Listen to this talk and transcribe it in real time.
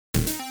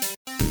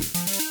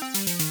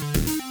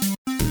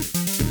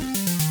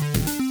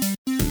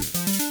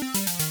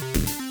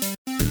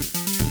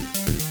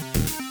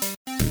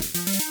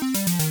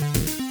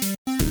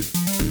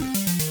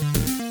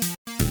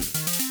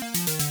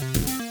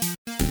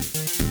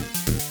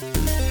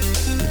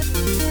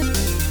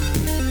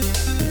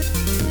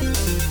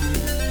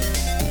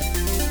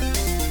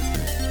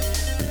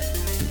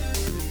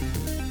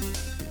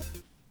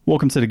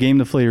Welcome to the Game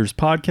Deflators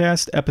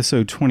podcast,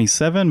 episode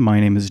 27.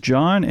 My name is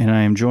John, and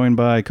I am joined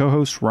by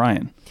co-host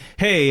Ryan.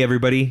 Hey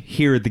everybody,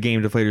 here at the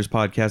Game Deflators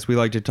podcast, we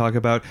like to talk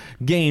about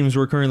games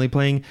we're currently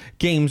playing,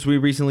 games we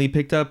recently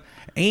picked up,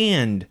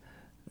 and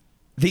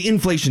the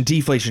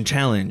inflation-deflation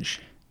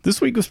challenge.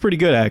 This week was pretty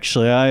good,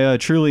 actually. I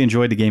truly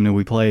enjoyed the game that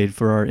we played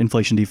for our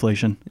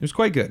inflation-deflation. It was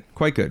quite good,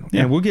 quite good.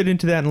 Yeah. And we'll get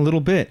into that in a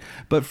little bit.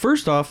 But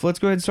first off, let's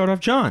go ahead and start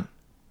off. John,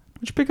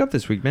 what'd you pick up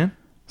this week, man?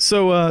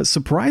 So,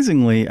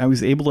 surprisingly, I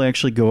was able to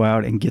actually go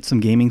out and get some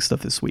gaming stuff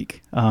this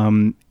week.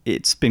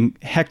 It's been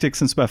hectic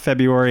since about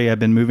February. I've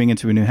been moving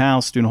into a new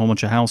house, doing a whole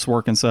bunch of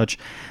housework and such.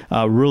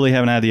 Really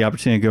haven't had the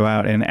opportunity to go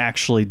out and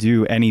actually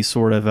do any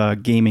sort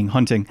of gaming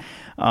hunting.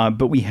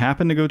 But we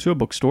happened to go to a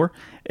bookstore,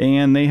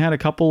 and they had a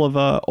couple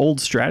of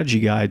old strategy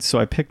guides. So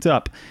I picked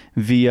up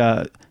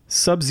the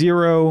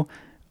Sub-Zero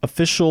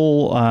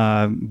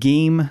official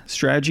game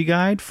strategy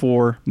guide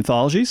for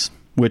Mythologies,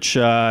 which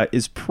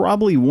is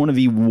probably one of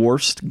the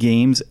worst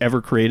games ever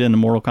created in the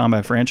Mortal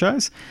Kombat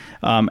franchise.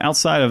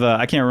 Outside of,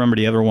 I can't remember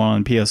the other one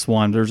on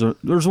PS1.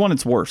 There's one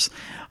that's worse.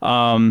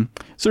 So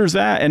there's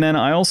that, and then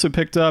I also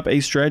picked up a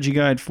strategy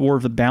guide for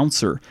The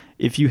Bouncer.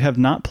 If you have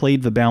not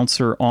played The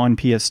Bouncer on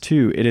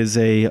PS2, it is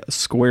a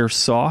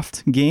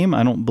Squaresoft game.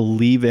 I don't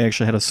believe they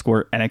actually had a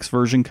Square Enix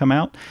version come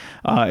out.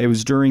 It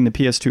was during the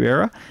PS2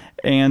 era,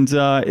 and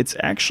it's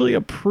actually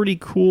a pretty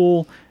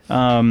cool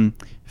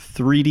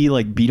 3D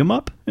like beat 'em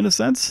up in a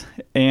sense,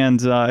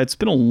 and it's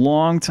been a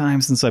long time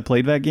since I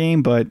played that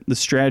game, but the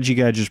strategy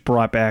guide just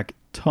brought back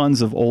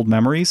tons of old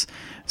memories,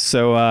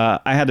 so I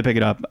had to pick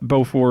it up.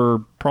 Both were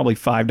probably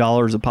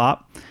 $5 a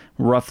pop,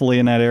 roughly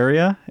in that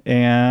area,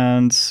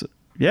 and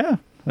yeah,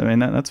 I mean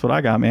that's what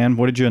I got, man.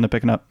 What did you end up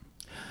picking up?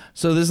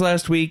 So this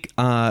last week,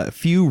 a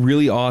few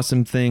really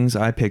awesome things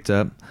I picked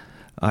up.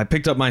 I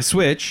picked up my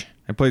Switch.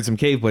 I played some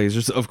Cave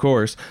Blazers, of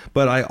course,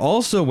 but I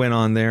also went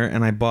on there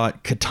and I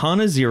bought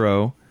Katana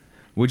Zero,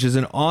 which is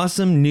an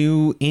awesome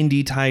new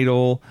indie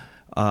title.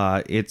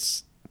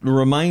 It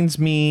reminds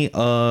me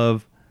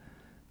of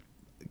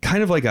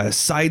kind of like a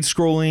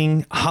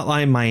side-scrolling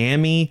Hotline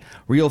Miami,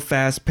 real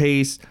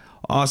fast-paced,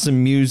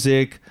 awesome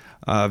music,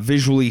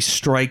 visually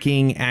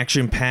striking,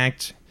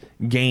 action-packed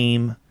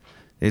game.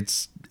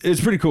 It's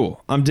pretty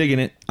cool. I'm digging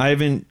it. I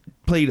haven't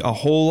played a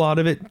whole lot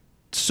of it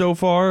so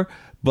far,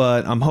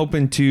 but I'm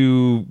hoping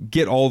to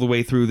get all the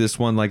way through this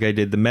one like I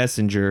did The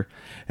Messenger.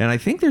 And I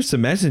think there's some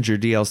Messenger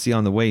DLC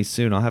on the way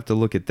soon. I'll have to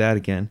look at that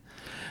again.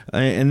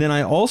 And then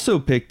I also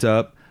picked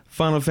up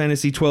Final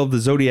Fantasy XII The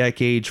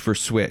Zodiac Age for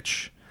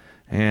Switch.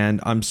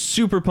 And I'm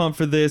super pumped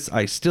for this.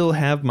 I still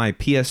have my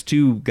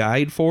PS2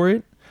 guide for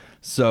it.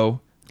 So,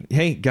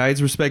 hey,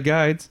 guides respect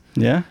guides.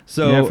 Yeah,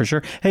 for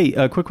sure. Hey,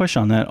 a quick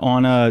question on that.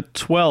 On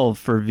 12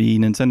 for the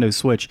Nintendo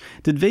Switch,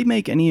 did they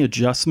make any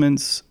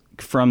adjustments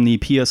from the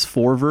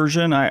PS4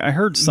 version? I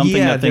heard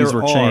something that things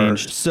were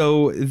changed.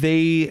 So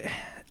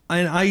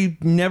I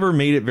never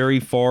made it very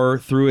far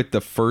through it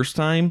the first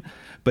time,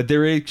 but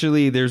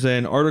there's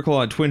an article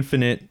on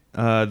Twinfinite.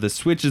 The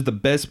Switch is the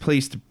best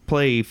place to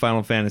play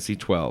Final Fantasy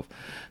XII.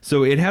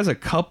 So it has a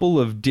couple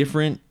of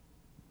different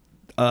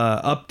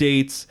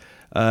updates.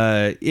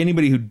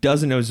 Anybody who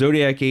doesn't know,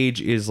 Zodiac Age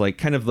is like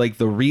kind of like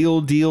the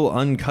real deal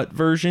uncut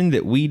version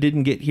that we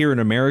didn't get here in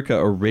America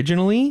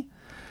originally.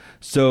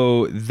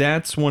 So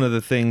that's one of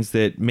the things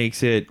that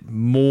makes it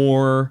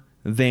more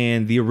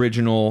than the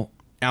original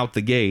out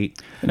the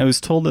gate. And I was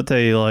told that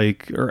they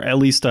or at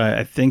least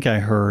I think I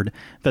heard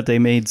that they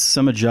made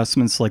some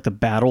adjustments like the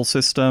battle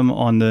system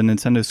on the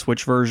Nintendo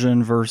Switch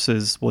version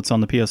versus what's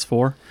on the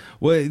PS4.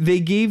 Well, they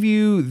gave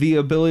you the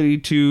ability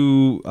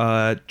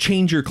to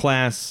change your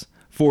class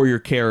for your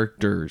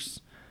characters.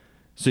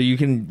 So you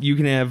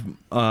can have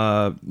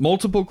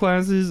multiple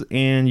classes,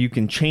 and you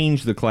can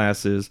change the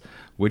classes,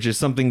 which is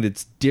something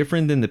that's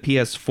different than the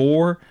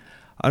PS4.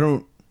 I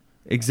don't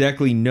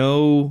exactly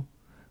know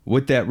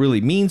what that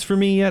really means for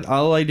me yet.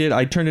 All I did,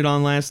 I turned it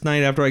on last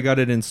night after I got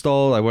it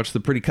installed. I watched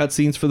the pretty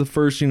cutscenes for the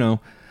first,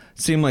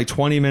 seemed like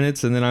 20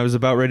 minutes, and then I was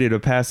about ready to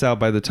pass out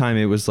by the time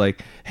it was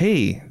like,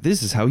 hey,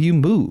 this is how you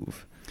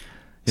move.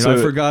 I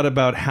forgot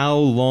about how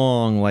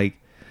long,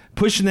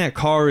 pushing that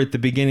car at the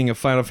beginning of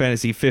Final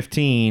Fantasy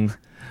 15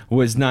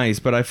 was nice,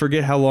 but I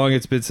forget how long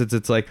it's been since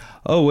it's like,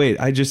 oh wait,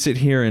 I just sit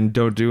here and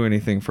don't do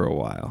anything for a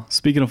while.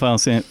 Speaking of Final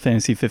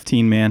Fantasy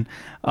 15, man,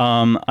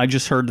 I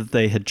just heard that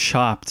they had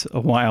chopped a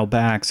while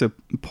back. So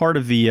part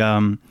of the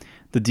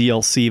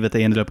DLC that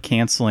they ended up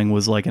canceling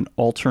was like an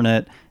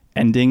alternate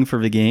ending for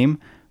the game.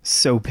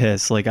 So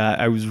pissed.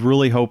 I was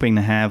really hoping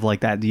to have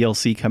that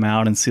DLC come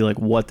out and see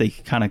what they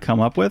kind of come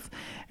up with,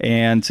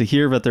 and to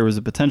hear that there was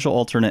a potential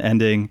alternate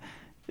ending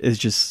is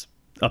just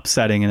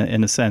upsetting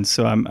in a sense.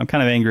 So I'm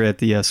kind of angry at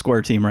the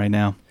Square team right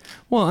now.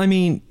 Well, I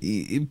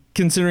mean,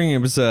 considering it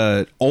was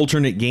a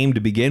alternate game to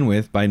begin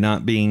with by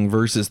not being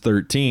Versus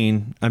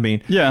 13, I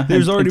mean, yeah,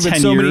 there's already been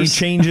so many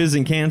changes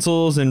and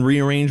cancels and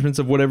rearrangements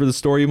of whatever the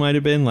story might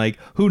have been.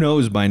 Who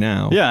knows by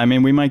now? Yeah, I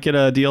mean, we might get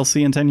a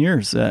DLC in 10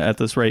 years at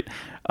this rate.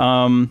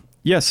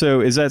 Yeah, so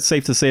is that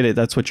safe to say that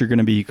that's what you're going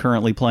to be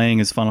currently playing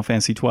is Final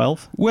Fantasy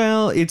 12?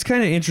 Well, it's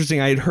kind of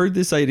interesting. I had heard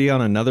this idea on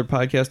another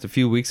podcast a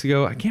few weeks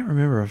ago. I can't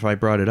remember if I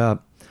brought it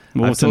up.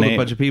 I've told a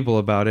bunch of people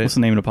about it. What's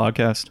the name of the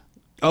podcast?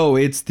 Oh,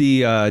 it's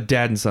the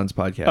Dad and Sons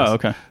podcast. Oh,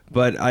 okay.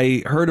 But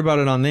I heard about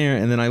it on there,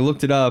 and then I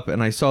looked it up,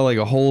 and I saw like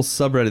a whole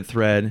subreddit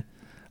thread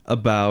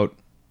about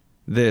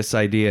this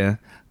idea.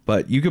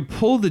 But you could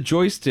pull the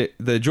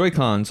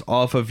Joy-Cons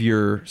off of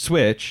your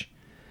Switch,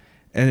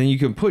 and then you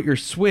can put your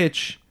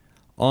Switch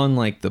on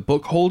like the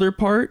book holder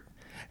part,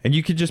 and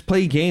you could just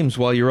play games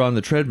while you're on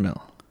the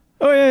treadmill.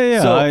 Oh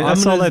yeah. So I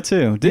saw that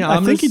too.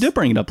 I think you did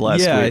bring it up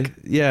last week.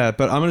 Yeah,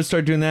 but I'm gonna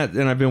start doing that,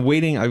 and I've been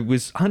waiting. I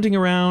was hunting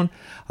around.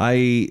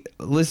 I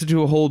listened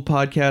to a whole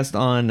podcast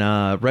on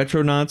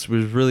Retronauts,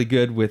 which was really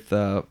good with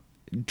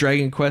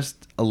Dragon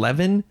Quest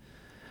 11,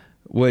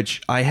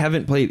 which I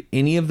haven't played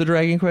any of the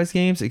Dragon Quest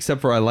games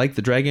except for I like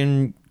the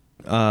Dragon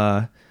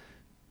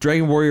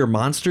Warrior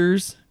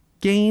Monsters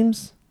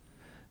games.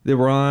 They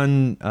were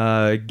on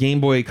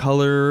Game Boy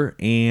Color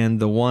and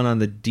the one on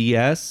the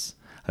DS.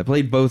 I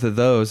played both of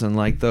those and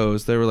liked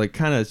those. They were like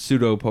kind of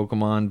pseudo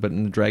Pokemon, but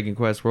in the Dragon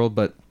Quest world.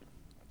 But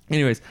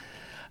anyways,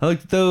 I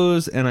looked at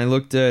those, and I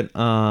looked at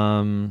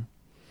a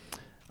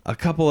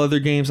couple other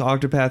games,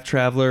 Octopath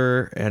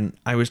Traveler, and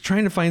I was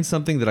trying to find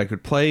something that I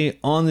could play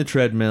on the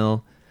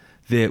treadmill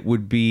that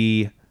would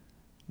be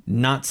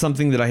not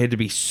something that I had to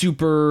be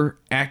super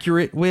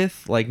accurate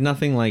with, like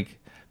nothing like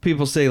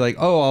people say like,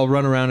 oh, I'll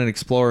run around and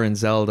explore in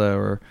Zelda,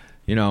 or,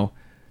 you know,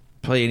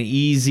 play an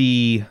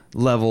easy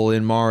level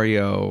in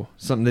Mario,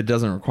 something that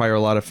doesn't require a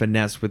lot of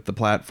finesse with the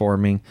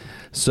platforming.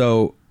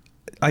 So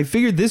I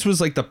figured this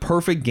was like the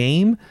perfect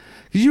game,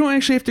 because you don't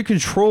actually have to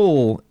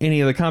control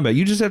any of the combat.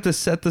 You just have to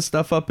set the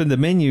stuff up in the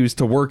menus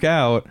to work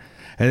out,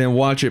 and then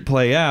watch it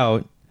play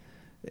out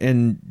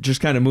and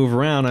just kind of move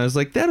around. I was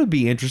like, that would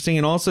be interesting.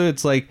 And also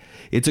it's like,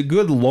 it's a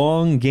good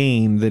long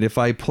game that if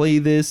I play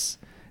this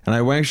and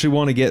I actually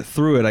want to get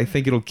through it, I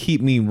think it'll keep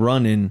me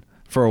running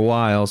for a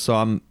while. So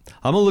I'm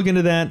gonna look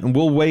into that, and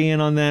we'll weigh in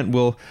on that.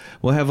 We'll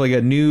have like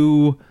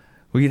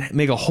we can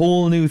make a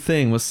whole new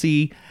thing. We'll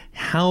see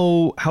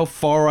how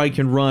far I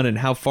can run and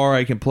how far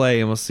I can play,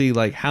 and we'll see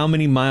like how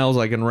many miles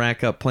I can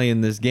rack up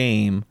playing this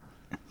game.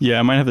 Yeah,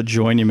 I might have to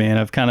join you, man.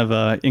 I've kind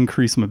of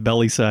increased my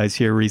belly size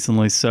here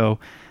recently, so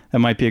that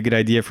might be a good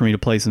idea for me to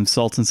play some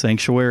Sultan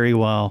Sanctuary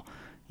while,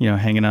 you know,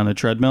 hanging on the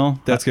treadmill.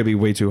 That's going to be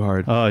way too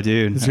hard. Oh,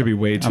 dude. It's going to be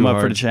way too hard. hard. I'm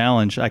up for the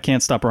challenge. I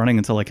can't stop running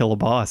until I kill a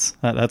boss.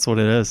 That's what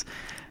it is.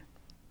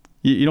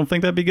 You don't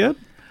think that'd be good?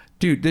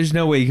 Dude, there's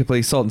no way you could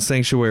play Sultan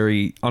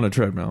Sanctuary on a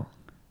treadmill.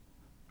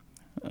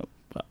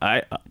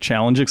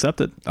 Challenge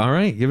accepted. All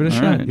right, give it a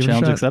shot. Right,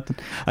 challenge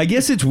accepted. I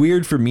guess it's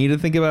weird for me to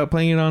think about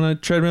playing it on a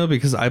treadmill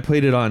because I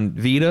played it on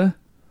Vita.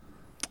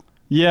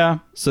 Yeah.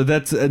 So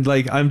that's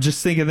like, I'm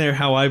just thinking there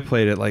how I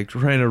played it, like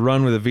trying to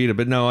run with a Vita.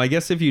 But no, I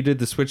guess if you did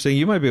the Switch thing,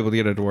 you might be able to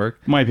get it to work.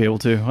 Might be able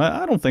to.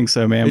 I don't think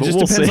so, man. It just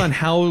depends on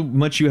how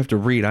much you have to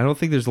read. I don't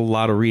think there's a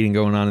lot of reading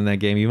going on in that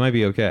game. You might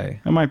be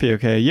okay. I might be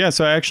okay. Yeah,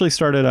 so I actually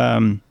started, I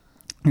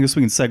guess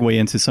we can segue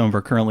into some of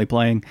our currently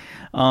playing.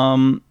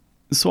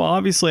 So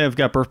obviously I've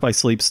got Birth by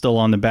Sleep still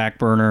on the back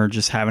burner,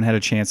 just haven't had a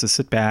chance to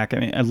sit back. I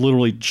mean, I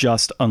literally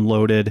just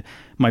unloaded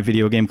my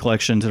video game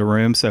collection to the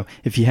room. So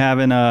if you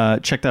haven't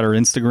checked out our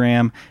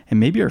Instagram and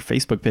maybe our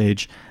Facebook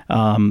page,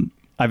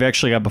 I've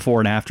actually got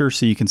before and after,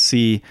 so you can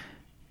see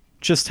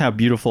just how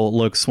beautiful it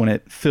looks when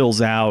it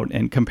fills out,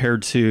 and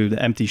compared to the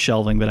empty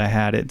shelving that I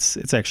had,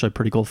 it's actually a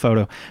pretty cool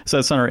photo. So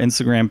that's on our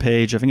Instagram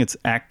page. I think it's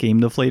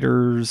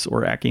 @GameDeflators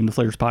or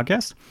 @GameDeflators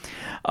Podcast.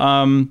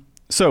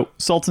 So,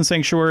 Sultan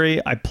Sanctuary,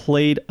 I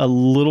played a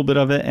little bit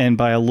of it, and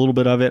by a little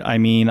bit of it, I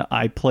mean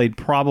I played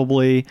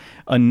probably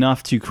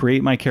enough to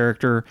create my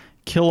character,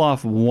 kill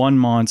off one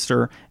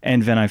monster,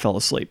 and then I fell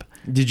asleep.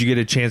 Did you get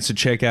a chance to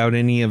check out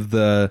any of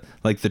the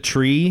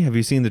tree? Have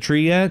you seen the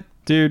tree yet?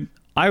 Dude,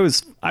 I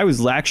was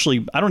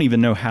actually, I don't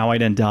even know how I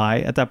didn't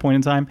die at that point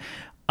in time.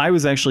 I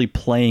was actually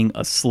playing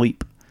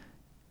asleep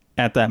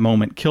at that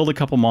moment, killed a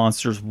couple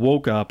monsters,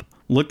 woke up,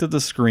 looked at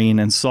the screen,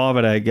 and saw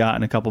that I had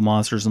gotten a couple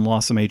monsters and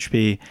lost some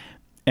HP.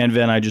 And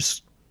then I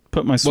just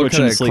put my Switch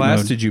in sleep mode. What kind of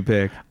class did you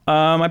pick?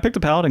 I picked a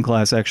Paladin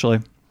class, actually.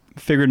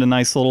 Figured a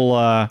nice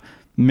little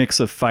mix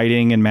of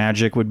fighting and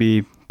magic would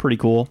be pretty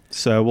cool.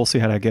 So we'll see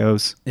how that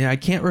goes. Yeah, I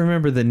can't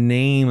remember the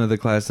name of the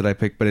class that I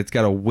picked, but it's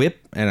got a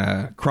whip and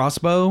a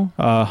crossbow.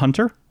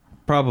 Hunter?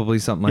 Probably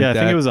something like that.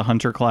 Yeah, I think it was a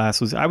Hunter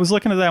class. I was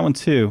looking at that one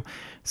too.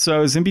 So I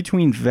was in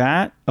between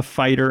that, a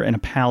fighter, and a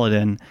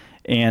Paladin.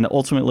 And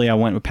ultimately I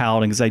went with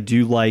Paladin because I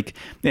do like...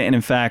 And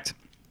in fact,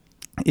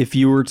 if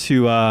you were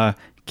to...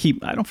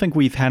 I don't think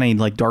we've had any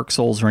like Dark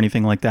Souls or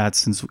anything like that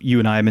since you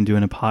and I have been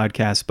doing a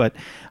podcast, but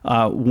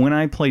when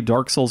I play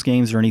Dark Souls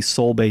games or any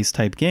soul-based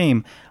type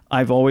game,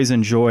 I've always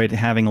enjoyed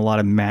having a lot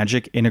of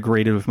magic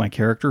integrated with my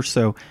character.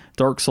 So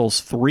Dark Souls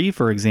 3,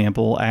 for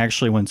example, I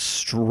actually went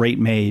straight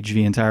mage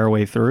the entire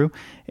way through.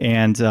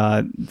 And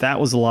that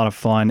was a lot of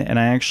fun. And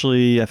I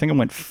think I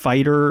went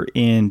fighter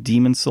in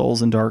Demon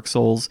Souls and Dark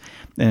Souls.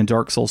 And in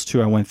Dark Souls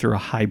 2, I went through a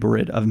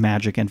hybrid of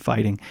magic and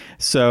fighting.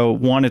 So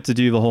wanted to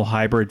do the whole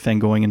hybrid thing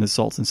going into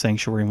Salt and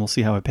Sanctuary, and we'll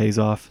see how it pays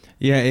off.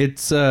 Yeah,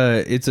 it's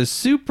a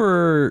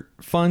super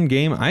fun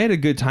game. I had a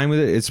good time with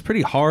it. It's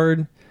pretty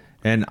hard.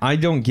 And I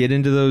don't get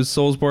into those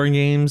Soulsborne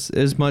games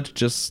as much.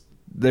 Just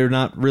they're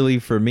not really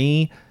for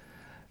me.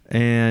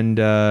 And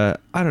I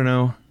don't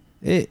know.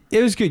 It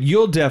was good.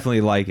 You'll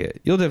definitely like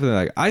it.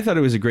 I thought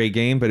it was a great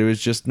game, but it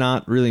was just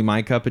not really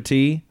my cup of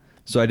tea.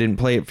 So I didn't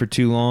play it for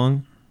too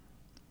long.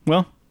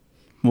 Well,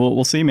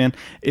 we'll see, man.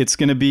 It's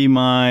going to be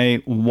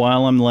my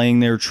while I'm laying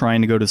there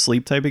trying to go to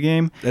sleep type of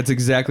game. That's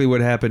exactly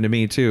what happened to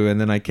me, too.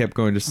 And then I kept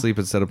going to sleep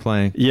instead of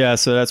playing. Yeah,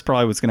 so that's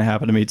probably what's going to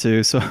happen to me,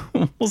 too. So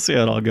we'll see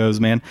how it all goes,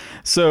 man.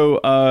 So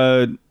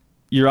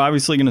you're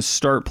obviously going to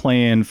start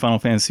playing Final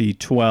Fantasy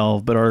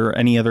 12, but are there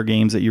any other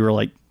games that you were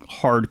like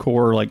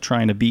hardcore like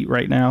trying to beat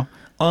right now?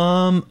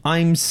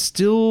 I'm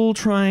still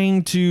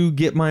trying to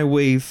get my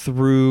way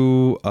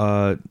through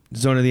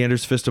Zone of the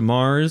Enders Fist of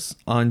Mars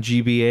on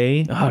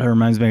GBA. Oh, that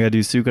reminds me, I gotta do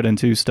Suikoden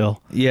 2 still.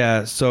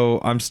 Yeah,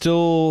 so I'm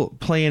still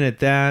playing at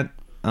that.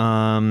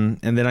 And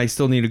then I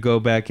still need to go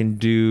back and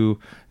do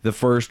the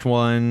first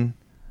one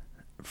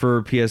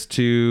for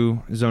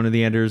PS2, Zone of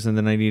the Enders, and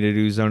then I need to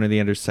do Zone of the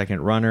Enders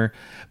Second Runner.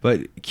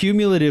 But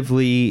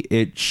cumulatively,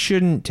 it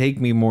shouldn't take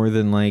me more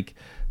than like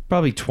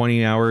probably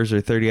 20 hours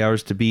or 30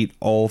 hours to beat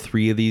all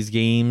three of these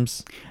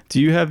games. Do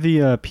you have the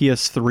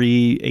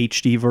PS3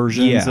 HD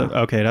versions? Yeah.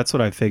 Okay, that's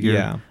what I figured.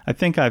 Yeah. I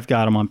think I've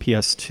got them on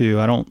PS2.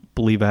 I don't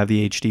believe I have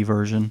the HD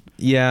version.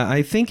 Yeah,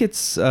 I think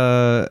it's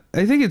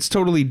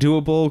totally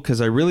doable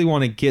because I really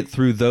want to get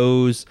through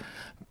those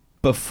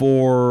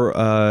before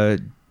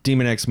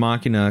Demon X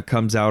Machina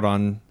comes out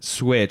on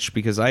Switch,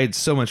 because I had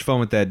so much fun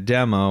with that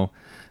demo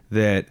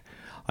that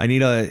I need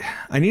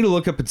to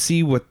look up and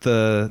see what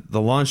the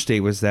launch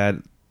date was. That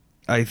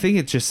I think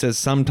it just says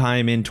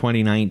sometime in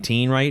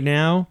 2019 right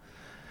now.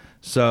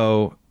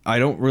 So I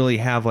don't really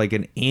have like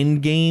an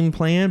end game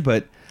plan,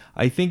 but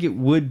I think it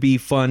would be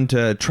fun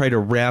to try to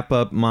wrap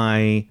up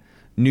my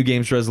new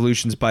games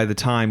resolutions by the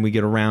time we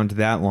get around to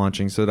that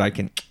launching, so that I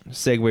can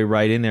segue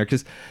right in there.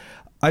 Because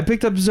I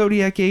picked up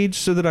Zodiac Age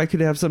so that I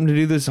could have something to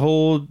do this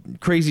whole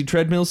crazy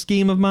treadmill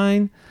scheme of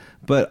mine.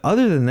 But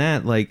other than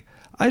that, like,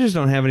 I just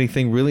don't have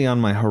anything really on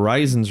my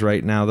horizons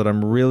right now that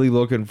I'm really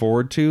looking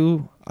forward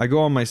to. I go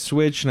on my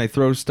Switch and I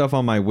throw stuff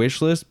on my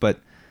wish list, but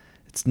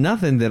it's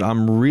nothing that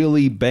I'm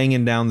really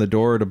banging down the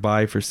door to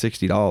buy for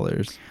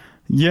 $60.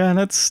 Yeah,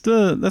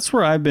 that's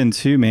where I've been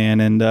too, man.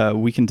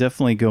 And we can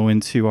definitely go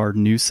into our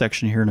news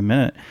section here in a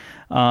minute.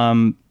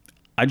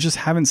 I just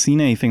haven't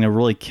seen anything that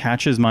really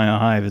catches my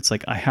eye. It's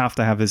like, I have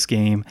to have this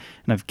game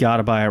and I've got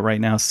to buy it right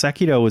now.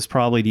 Sekiro was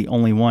probably the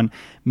only one.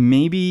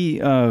 Maybe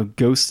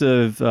Ghost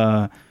of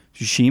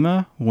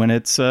Tsushima, when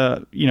it's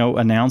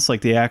announced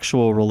like the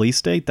actual release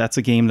date. That's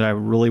a game that I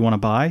really want to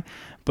buy.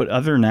 But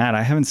other than that,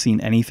 I haven't seen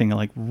anything that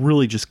like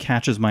really just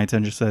catches my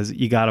attention, says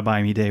you got to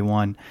buy me day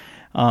one.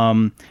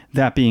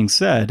 That being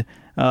said,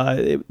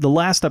 the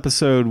last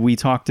episode we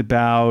talked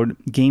about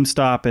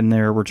GameStop and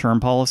their return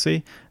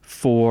policy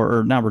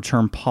or not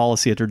return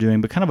policy that they're doing,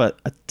 but kind of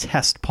a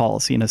test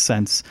policy in a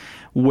sense,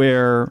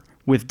 where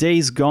with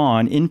Days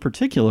Gone in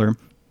particular,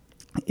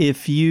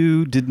 if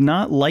you did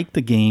not like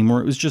the game or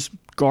it was just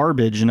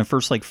garbage in the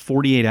first like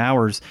 48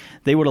 hours,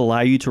 they would allow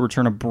you to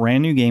return a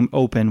brand new game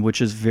open,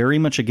 which is very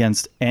much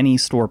against any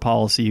store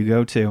policy you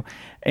go to,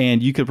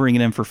 and you could bring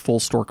it in for full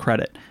store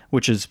credit,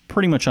 which is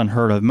pretty much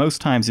unheard of.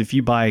 Most times if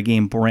you buy a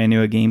game brand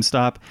new at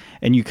GameStop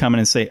and you come in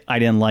and say I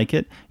didn't like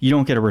it, you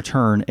don't get a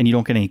return and you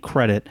don't get any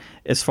credit.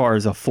 As far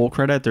as a full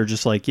credit, they're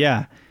just like,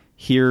 yeah,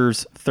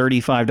 here's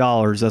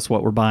 $35, that's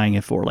what we're buying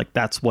it for. Like,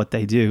 that's what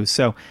they do.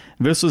 So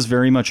this was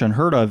very much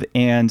unheard of,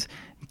 and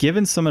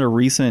given some of the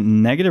recent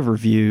negative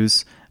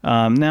reviews,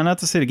 now not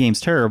to say the game's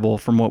terrible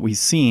from what we've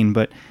seen,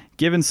 but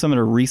given some of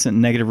the recent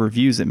negative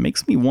reviews, it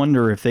makes me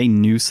wonder if they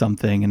knew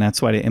something and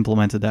that's why they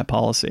implemented that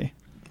policy.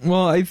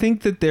 Well, I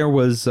think that there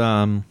was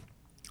a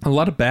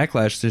lot of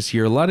backlash this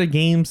year. A lot of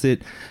games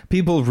that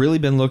people have really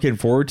been looking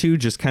forward to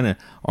just kind of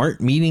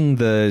aren't meeting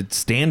the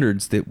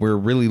standards that we're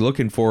really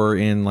looking for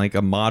in like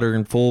a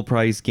modern full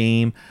price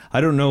game.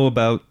 I don't know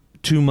about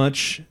too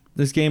much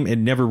this game. It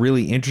never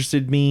really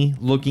interested me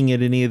looking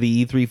at any of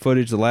the E3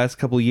 footage the last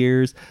couple of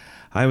years.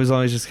 I was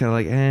always just kind of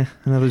like,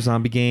 another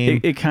zombie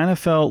game. It kind of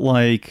felt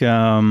like,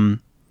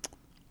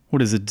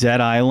 what is it,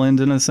 Dead Island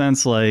in a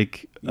sense?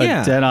 Like a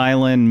Dead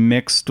Island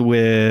mixed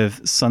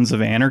with Sons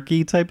of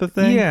Anarchy type of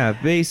thing? Yeah,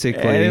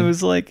 basically. And it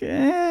was like,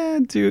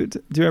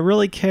 dude, do I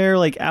really care?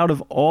 Like, out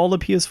of all the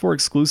PS4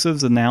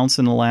 exclusives announced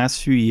in the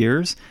last few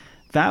years,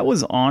 that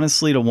was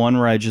honestly the one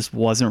where I just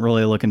wasn't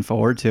really looking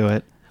forward to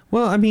it.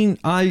 Well, I mean,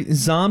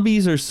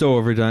 zombies are so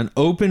overdone.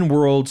 Open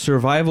world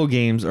survival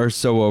games are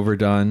so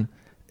overdone.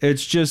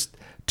 It's just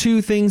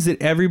two things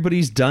that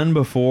everybody's done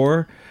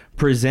before.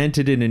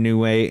 presented in a new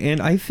way.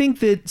 And I think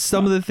that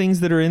some of the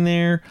things that are in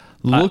there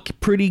look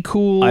pretty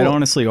cool. I'd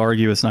honestly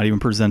argue it's not even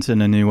presented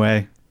in a new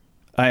way.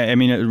 I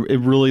mean, it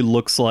really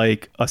looks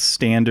like a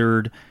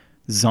standard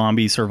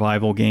zombie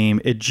survival game.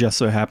 It just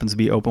so happens to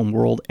be open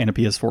world and a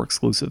PS4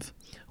 exclusive.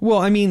 Well,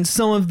 I mean,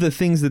 some of the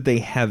things that they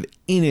have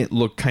in it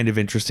look kind of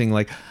interesting.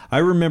 Like, I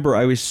remember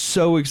I was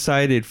so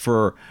excited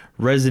for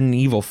Resident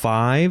Evil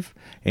 5,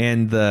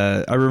 and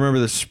I remember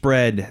the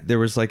spread. There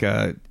was like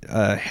a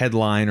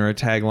headline or a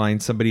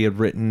tagline somebody had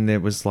written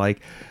that was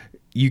like,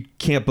 you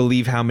can't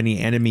believe how many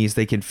enemies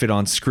they can fit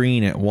on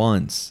screen at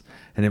once.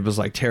 And it was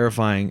like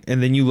terrifying.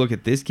 And then you look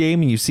at this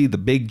game and you see the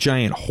big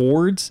giant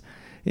hordes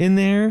in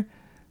there.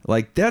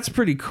 Like, that's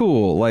pretty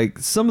cool. Like,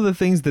 some of the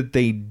things that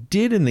they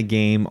did in the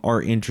game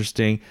are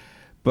interesting.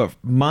 But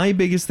my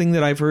biggest thing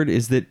that I've heard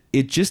is that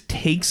it just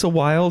takes a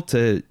while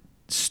to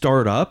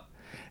start up.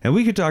 And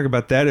we could talk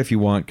about that if you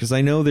want, because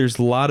I know there's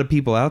a lot of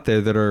people out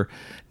there that are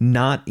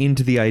not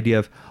into the idea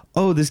of,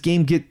 oh, this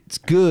game gets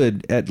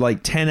good at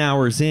like 10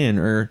 hours in,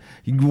 or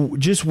you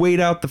just wait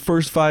out the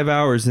first 5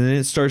 hours and then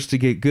it starts to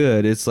get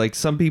good. It's like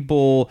some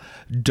people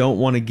don't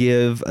want to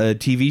give a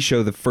TV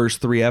show the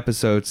first 3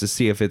 episodes to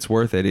see if it's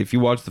worth it. If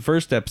you watch the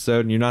first episode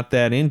and you're not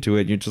that into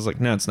it, you're just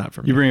like, no, it's not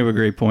for me. You bring up a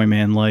great point,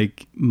 man.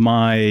 Like,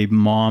 my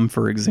mom,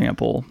 for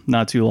example,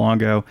 not too long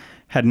ago,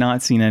 had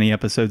not seen any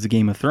episodes of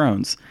Game of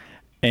Thrones.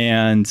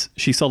 And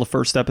she saw the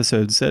first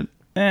episode and said,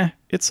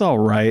 it's all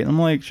right. I'm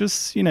like,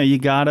 just, you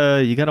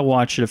gotta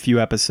watch it a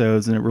few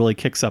episodes and it really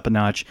kicks up a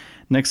notch.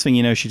 Next thing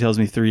you know, she tells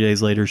me 3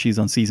 days later she's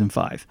on season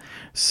 5.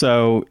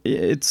 So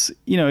it's,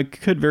 it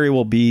could very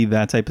well be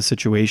that type of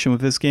situation with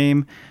this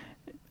game.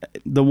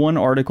 The one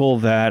article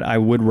that I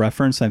would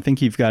reference, I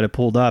think you've got it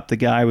pulled up, the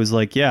guy was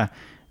like, yeah,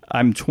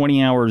 I'm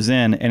 20 hours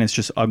in and it's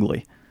just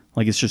ugly.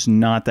 Like, it's just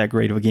not that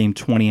great of a game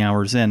 20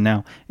 hours in.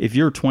 Now, if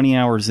you're 20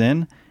 hours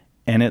in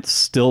and it's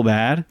still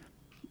bad,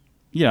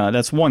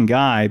 that's one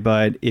guy,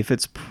 but if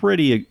it's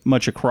pretty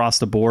much across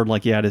the board,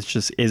 like, yeah, it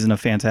just isn't a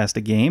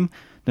fantastic game,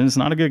 then it's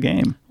not a good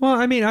game. Well,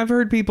 I mean, I've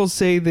heard people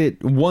say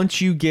that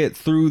once you get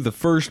through the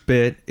first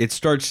bit, it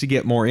starts to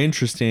get more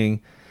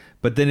interesting,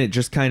 but then it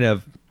just kind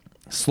of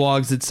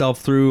slogs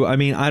itself through. I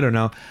mean, I don't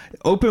know.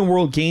 Open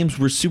world games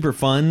were super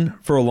fun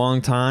for a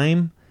long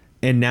time,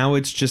 and now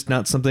it's just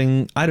not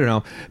something, I don't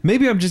know.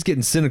 Maybe I'm just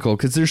getting cynical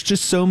because there's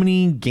just so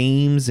many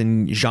games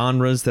and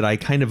genres that I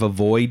kind of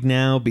avoid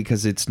now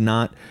because it's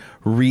not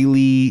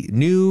really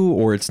new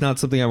or it's not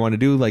something I want to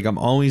do. Like, I'm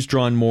always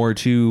drawn more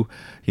to,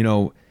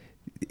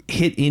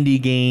 hit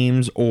indie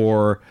games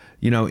or,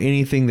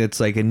 anything that's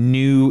like a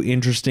new,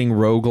 interesting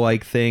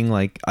roguelike thing.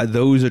 Like,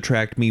 those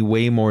attract me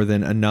way more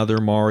than another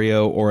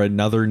Mario or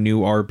another new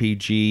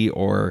RPG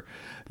or,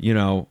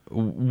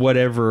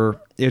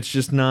 whatever. It's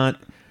just not...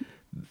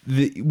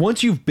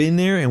 once you've been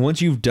there and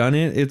once you've done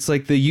it, it's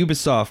like the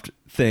Ubisoft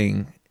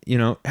thing.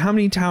 How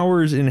many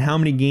towers and how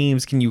many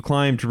games can you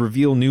climb to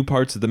reveal new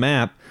parts of the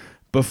map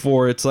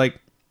before it's like,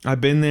 I've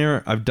been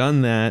there, I've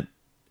done that,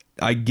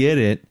 I get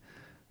it.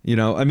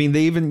 I mean,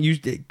 you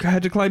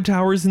had to climb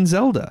towers in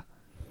Zelda.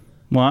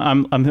 Well,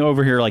 I'm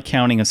over here like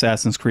counting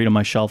Assassin's Creed on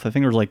my shelf. I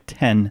think there's like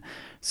 10.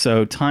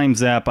 So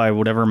times that by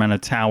whatever amount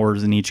of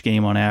towers in each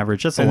game on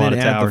average. That's a lot of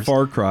towers. And then add the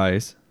Far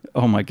Cries.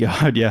 Oh my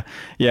God, yeah.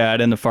 Yeah,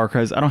 add in the Far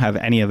Cries. I don't have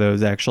any of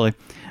those, actually.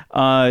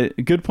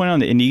 Good point on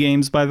the indie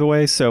games, by the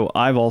way. So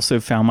I've also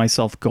found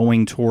myself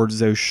going towards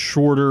those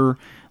shorter,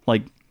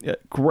 like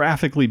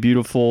graphically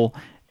beautiful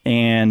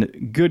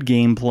and good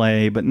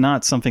gameplay, but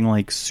not something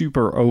like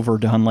super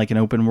overdone like an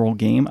open world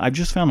game. I've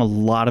just found a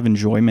lot of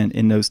enjoyment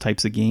in those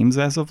types of games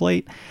as of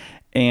late.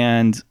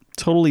 And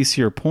totally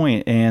see your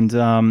point. And,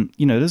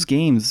 those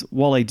games,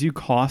 while they do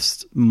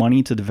cost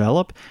money to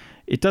develop,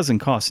 it doesn't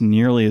cost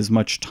nearly as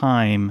much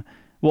time.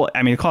 Well,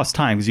 I mean, it costs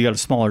time because you got a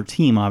smaller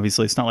team,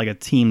 obviously. It's not like a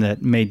team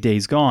that made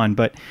Days Gone,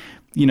 but,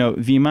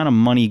 the amount of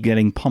money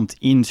getting pumped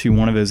into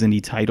one of those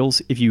indie titles,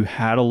 if you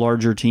had a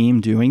larger team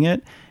doing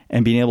it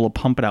and being able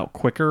to pump it out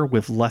quicker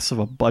with less of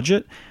a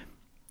budget,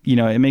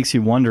 it makes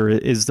you wonder,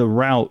 is the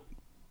route,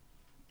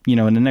 in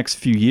the next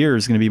few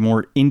years going to be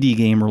more indie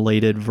game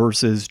related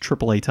versus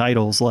AAA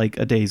titles like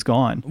A Days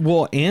Gone?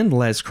 Well, and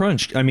less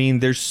crunch. I mean,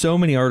 there's so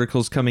many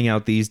articles coming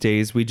out these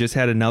days. We just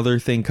had another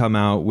thing come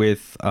out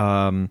with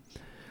Mortal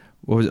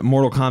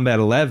Kombat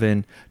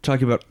 11,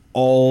 talking about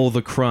all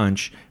the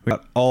crunch.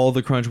 All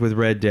the crunch with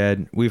Red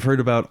Dead. We've heard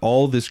about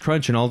all this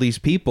crunch and all these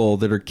people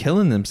that are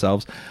killing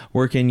themselves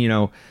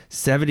working,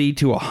 70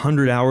 to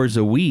 100 hours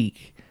a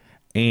week.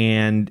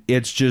 And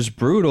it's just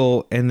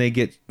brutal, and they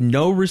get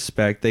no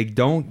respect. They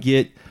don't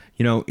get,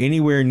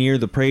 anywhere near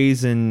the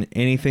praise and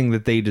anything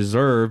that they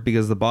deserve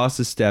because the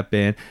bosses step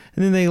in,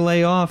 and then they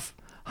lay off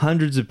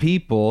hundreds of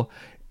people.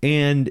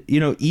 And,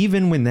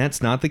 even when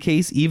that's not the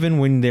case, even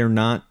when they're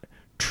not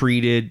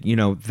treated,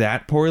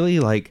 that poorly,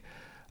 like,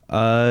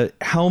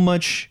 how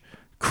much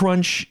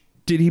crunch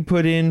did he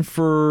put in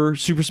for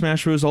Super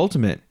Smash Bros.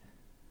 Ultimate?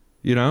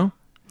 Yeah.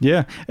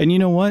 And you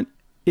know what?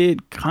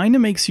 it kind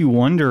of makes you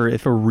wonder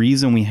if a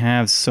reason we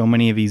have so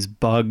many of these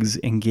bugs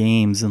in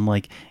games and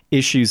like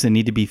issues that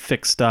need to be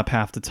fixed up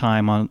half the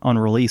time on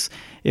release,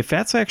 if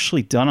that's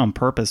actually done on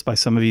purpose by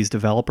some of these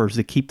developers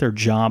to keep their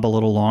job a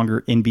little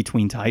longer in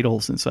between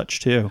titles and such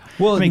too.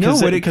 Well, I mean, no,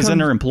 because then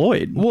they're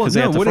employed. Well,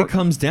 no, what it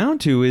comes down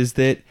to is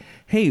that,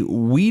 hey,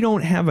 we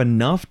don't have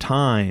enough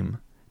time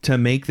to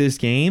make this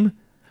game.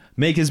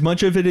 Make as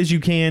much of it as you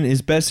can,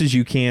 as best as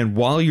you can,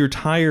 while you're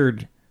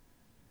tired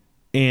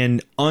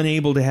and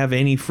unable to have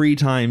any free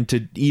time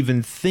to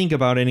even think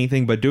about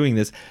anything but doing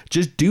this.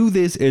 Just do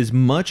this as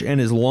much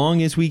and as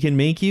long as we can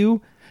make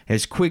you,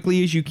 as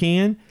quickly as you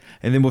can,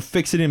 and then we'll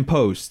fix it in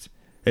post,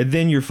 and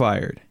then you're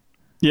fired.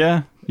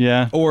 Yeah.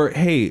 Or,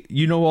 hey,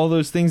 you know all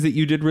those things that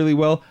you did really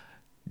well?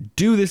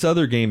 Do this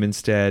other game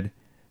instead,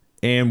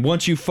 and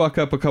once you fuck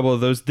up a couple of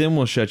those, then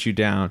we'll shut you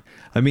down.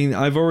 I mean,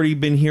 I've already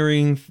been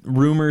hearing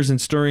rumors and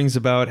stirrings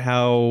about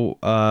how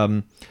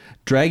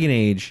Dragon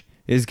Age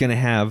is going to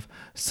have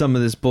some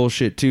of this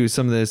bullshit too,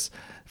 some of this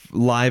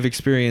live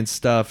experience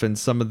stuff and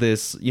some of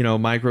this,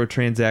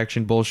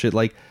 microtransaction bullshit.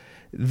 Like,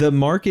 the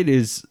market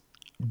has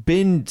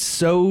been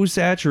so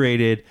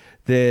saturated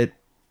that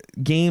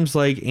games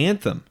like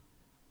Anthem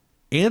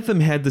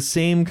had the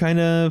same kind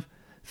of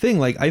thing.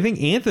 Like, I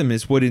think Anthem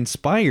is what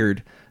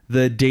inspired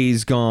the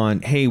Days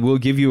Gone, hey, we'll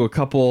give you a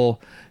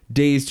couple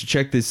days to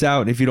check this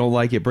out, and if you don't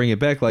like it, bring it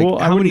back. Like,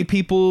 how many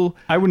people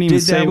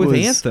did that with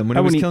Anthem when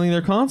it was killing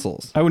their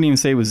consoles? I wouldn't even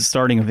say it was the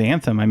starting of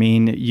Anthem. I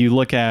mean, you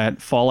look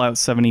at Fallout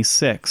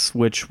 76,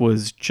 which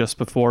was just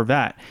before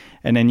that.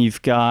 And then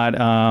you've got,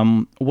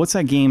 what's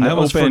that game? I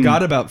almost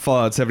forgot about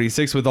Fallout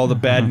 76 with all the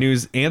bad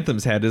news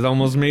Anthem's had. It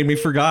almost made me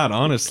forgot,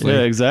 honestly.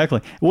 Yeah,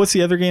 exactly. What's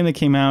the other game that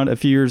came out a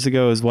few years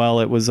ago as well?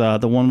 It was the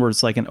one where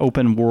it's like an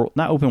open world,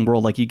 not open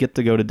world, like you get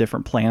to go to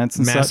different planets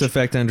and Mass such.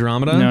 Effect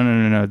Andromeda?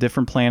 No.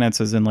 Different planets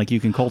as in like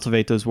you can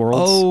cultivate those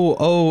worlds.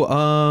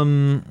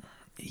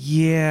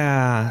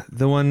 Yeah,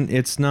 the one,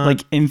 it's not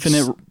like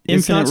infinite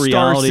Star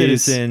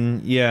realities.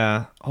 Citizen.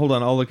 Yeah, hold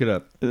on, I'll look it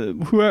up.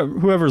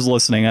 Whoever's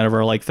listening out of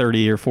our like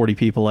 30 or 40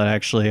 people that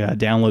actually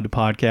download the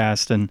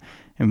podcast and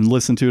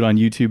listen to it on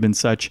YouTube and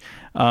such,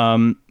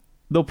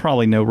 they'll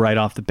probably know right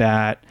off the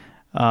bat.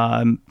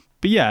 But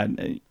yeah,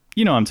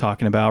 you know what I'm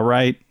talking about,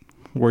 right?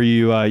 Where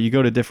you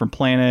go to different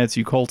planets,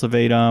 you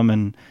cultivate them,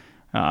 and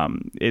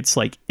it's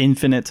like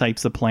infinite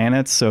types of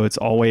planets, so it's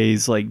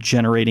always like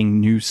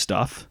generating new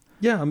stuff.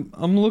 Yeah,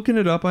 I'm looking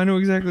it up. I know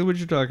exactly what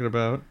you're talking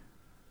about.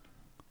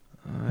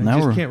 I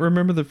just can't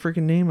remember the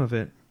freaking name of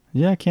it.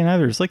 Yeah, I can't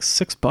either. It's like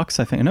 $6,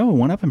 I think. No, it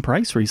went up in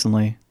price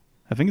recently.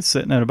 I think it's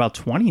sitting at about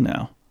 20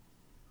 now.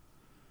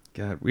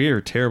 God, we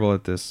are terrible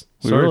at this.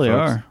 We really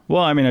are.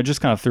 Well, I mean, I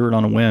just kind of threw it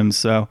on a whim,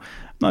 so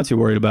I'm not too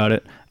worried about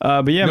it.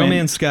 But yeah, No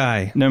Man's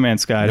Sky. No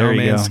Man's Sky. There you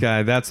go. No Man's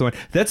Sky. That's the one.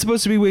 That's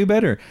supposed to be way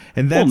better.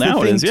 And that's now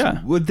the thing. It is,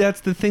 yeah. Well, that's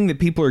the thing that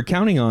people are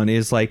counting on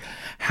is like,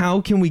 how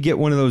can we get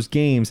one of those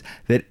games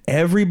that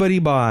everybody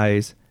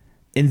buys,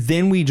 and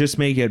then we just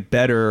make it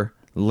better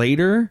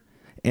later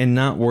and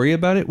not worry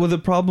about it? Well, the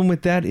problem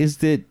with that is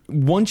that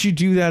once you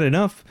do that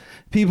enough,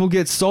 people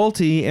get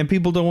salty and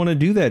people don't want to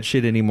do that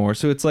shit anymore.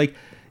 So it's like,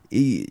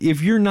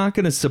 if you're not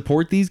going to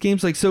support these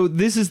games, like, so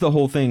this is the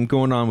whole thing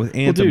going on with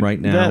Anthem right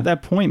now.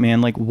 That point,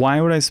 man, like, why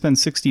would I spend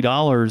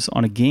 $60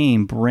 on a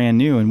game brand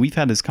new? And we've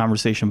had this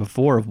conversation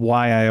before of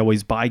why I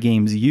always buy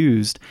games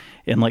used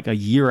in like a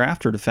year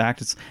after the fact.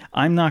 It's,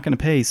 I'm not going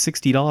to pay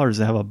 $60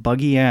 to have a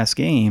buggy ass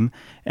game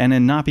and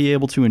then not be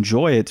able to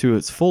enjoy it to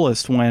its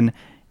fullest when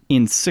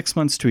in 6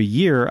 months to a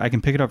year, I can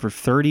pick it up for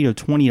 $30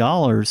 to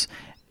 $20.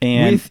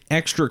 And with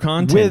extra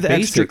content,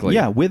 basically.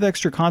 With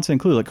extra content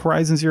included, like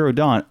Horizon Zero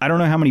Dawn. I don't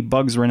know how many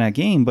bugs were in that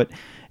game, but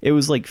it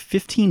was like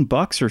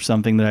 $15 or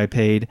something that I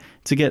paid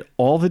to get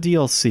all the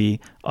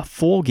DLC, a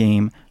full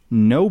game,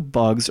 no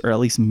bugs, or at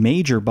least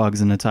major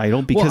bugs in the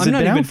title, because I'm it'd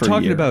been not out even for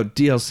talking a year. about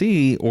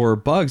DLC or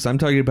bugs. I'm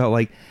talking about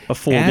like A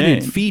full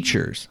added game.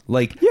 features,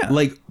 like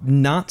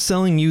not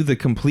selling you the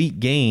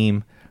complete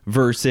game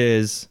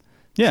versus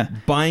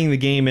buying the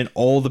game and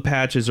all the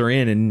patches are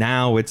in, and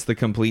now it's the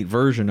complete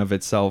version of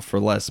itself for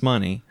less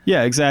money.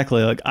 Yeah,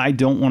 exactly. Like, I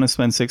don't want to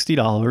spend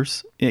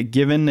 $60.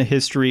 Given the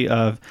history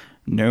of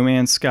No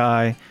Man's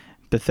Sky,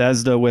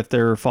 Bethesda with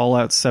their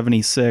Fallout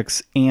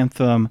 76,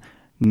 Anthem,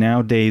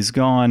 now Days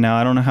Gone. Now,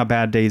 I don't know how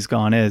bad Days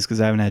Gone is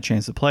because I haven't had a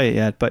chance to play it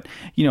yet, but,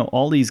 you know,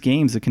 all these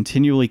games that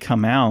continually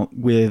come out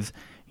with,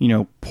 you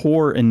know,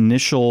 poor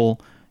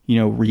initial, you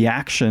know,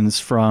 reactions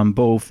from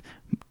both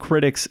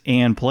critics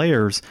and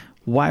players.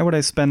 Why would I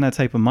spend that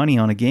type of money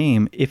on a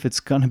game if it's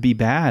going to be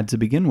bad to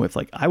begin with?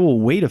 Like, I will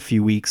wait a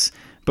few weeks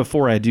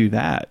before I do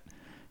that.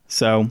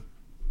 So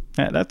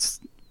that's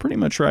pretty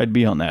much where I'd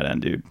be on that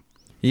end, dude.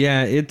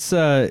 Yeah, it's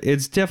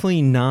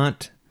definitely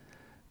not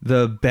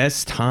the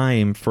best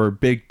time for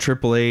big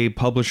AAA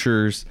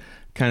publishers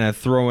kind of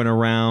throwing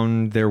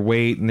around their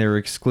weight and their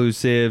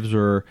exclusives,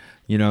 or,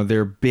 you know,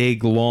 their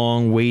big,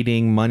 long,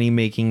 waiting,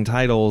 money-making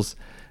titles.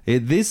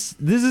 This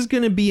is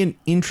going to be an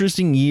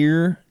interesting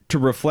year to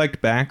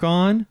reflect back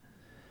on,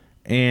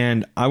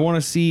 and I want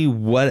to see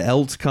what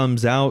else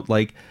comes out.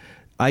 Like,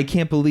 I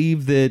can't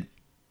believe that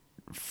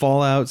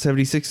Fallout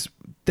 76,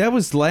 that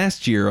was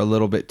last year a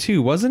little bit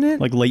too, wasn't it?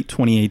 Like late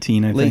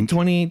 2018, I think. Late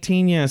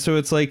 2018, yeah. So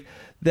it's like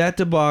that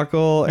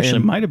debacle. Actually,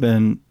 it might have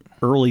been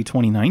early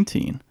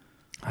 2019.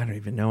 I don't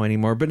even know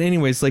anymore. But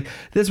anyways, like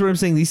that's what I'm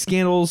saying. These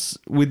scandals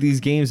with these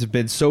games have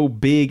been so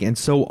big and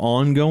so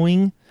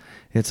ongoing.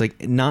 It's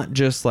like not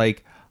just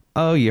like,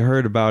 oh, you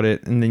heard about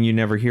it and then you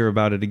never hear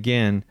about it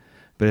again.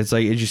 But it's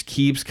like it just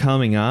keeps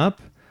coming up.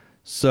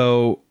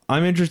 So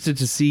I'm interested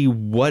to see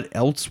what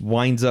else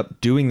winds up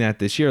doing that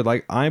this year.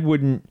 Like I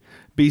wouldn't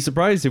be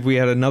surprised if we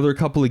had another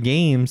couple of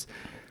games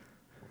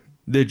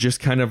that just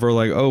kind of are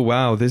like, oh,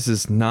 wow, this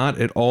is not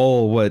at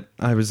all what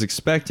I was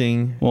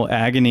expecting. Well,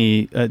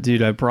 Agony,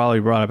 dude, I probably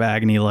brought up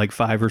Agony like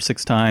 5 or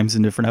 6 times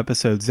in different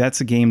episodes.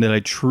 That's a game that I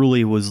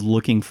truly was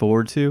looking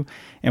forward to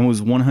and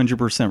was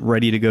 100%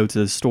 ready to go to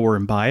the store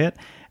and buy it.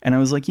 And I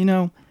was like,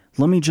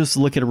 let me just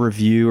look at a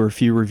review or a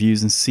few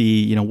reviews and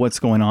see, what's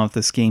going on with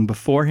this game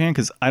beforehand,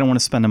 because I don't want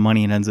to spend the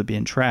money and it ends up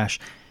being trash.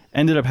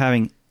 Ended up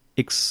having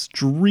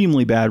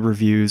extremely bad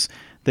reviews.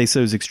 They said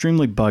it was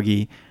extremely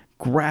buggy.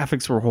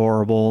 Graphics were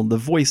horrible. The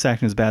voice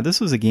acting was bad. This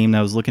was a game that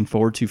I was looking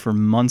forward to for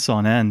months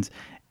on end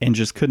and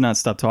just could not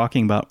stop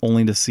talking about,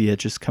 only to see it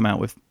just come out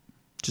with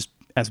just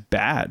as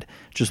bad.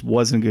 Just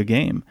wasn't a good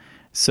game.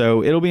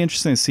 So it'll be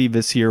interesting to see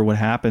this year what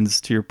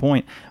happens, to your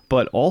point.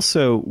 But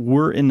also,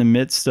 we're in the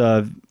midst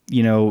of,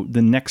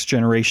 the next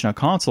generation of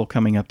console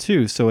coming up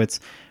too. So it's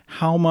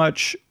how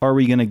much are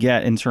we going to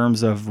get in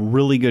terms of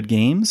really good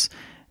games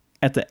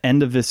at the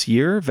end of this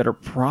year that are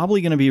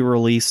probably going to be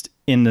released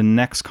in the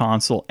next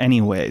console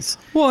anyways.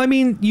 Well, I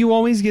mean, you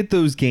always get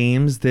those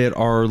games that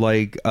are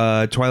like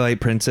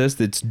Twilight Princess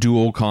that's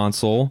dual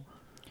console.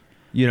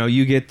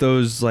 You get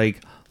those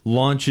like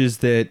launches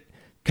that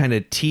kind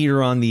of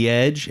teeter on the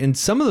edge, and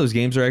some of those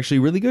games are actually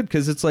really good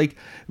because it's like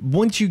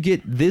once you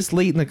get this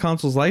late in the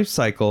console's life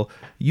cycle,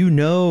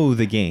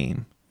 the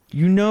game.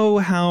 You know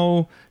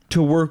how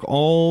to work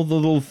all the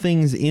little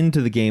things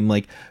into the game.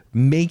 Like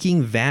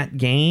making that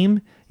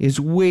game is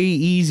way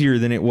easier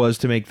than it was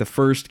to make the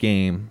first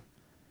game.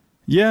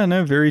 Yeah,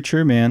 no, very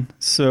true, man.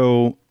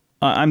 So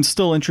I'm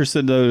still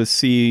interested, though, to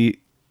see,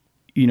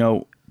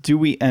 do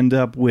we end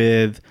up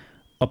with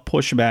a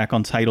pushback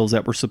on titles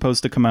that were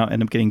supposed to come out,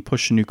 end up getting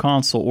pushed to new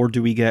console, or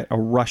do we get a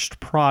rushed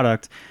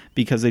product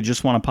because they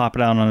just want to pop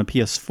it out on a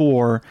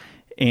PS4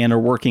 and are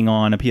working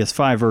on a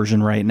PS5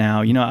 version right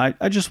now?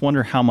 I just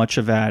wonder how much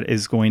of that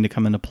is going to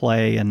come into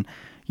play, and,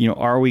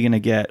 are we going to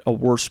get a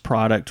worse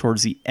product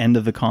towards the end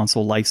of the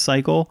console life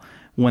cycle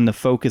when the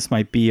focus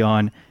might be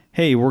on,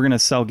 hey, we're going to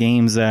sell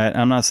games that,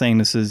 I'm not saying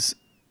this is,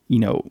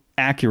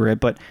 accurate,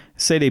 but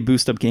say they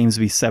boost up games to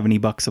be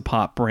 $70 a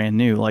pop brand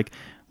new. Like,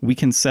 we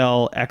can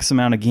sell X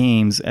amount of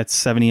games at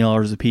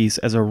 $70 a piece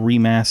as a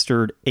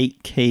remastered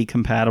 8K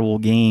compatible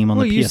game on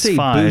the PS5. Well, you say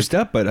boost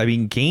up, but I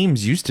mean,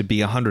 games used to be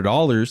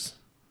 $100.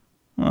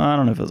 I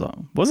don't know if it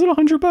was it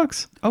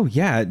 $100? Oh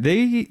yeah,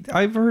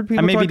 I've heard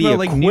people talk about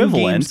like new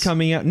games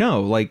coming out.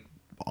 No, like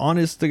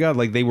honest to God,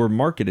 like they were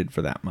marketed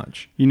for that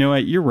much. You know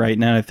what? You're right.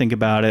 Now that I think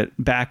about it,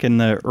 back in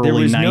the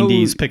early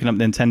 90s, picking up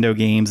Nintendo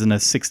games in a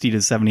 $60 to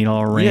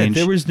 $70 range.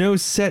 Yeah, there was no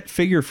set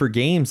figure for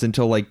games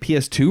until like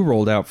PS2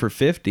 rolled out for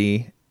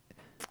 $50.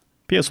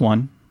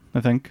 PS1, I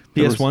think.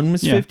 PS1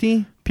 was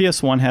 $50?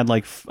 PS1 had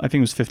like, I think it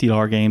was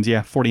 $50 games.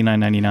 Yeah,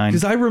 $49.99.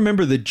 Because I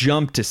remember the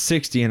jump to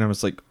 $60 and I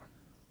was like,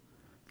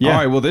 all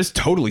right, well, this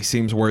totally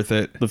seems worth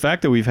it. The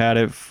fact that we've had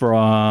it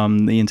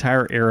from the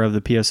entire era of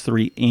the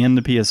PS3 and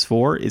the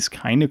PS4 is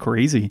kind of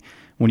crazy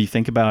when you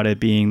think about it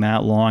being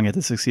that long at the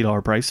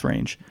 $60 price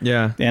range.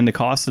 Yeah. And the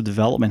cost of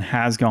development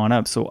has gone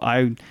up. So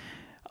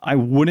I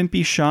wouldn't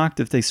be shocked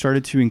if they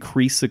started to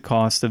increase the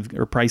cost of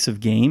or price of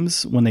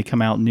games when they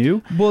come out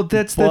new. Well,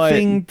 that's the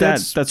thing.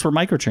 That's where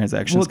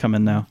microtransactions come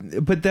in now.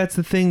 But that's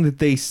the thing that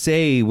they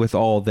say with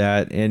all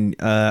that. And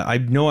I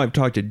know I've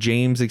talked to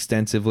James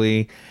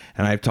extensively,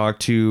 and I've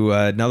talked to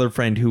another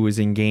friend who was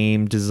in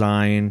game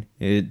design.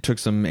 It took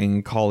some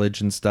in college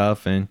and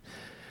stuff. And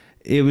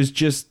it was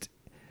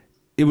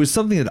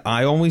something that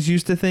I always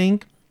used to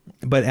think.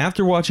 But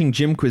after watching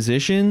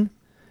Jimquisition,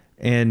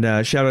 and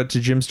shout out to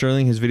Jim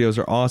Sterling. His videos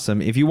are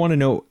awesome. If you want to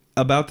know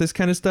about this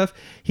kind of stuff,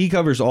 he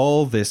covers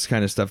all this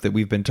kind of stuff that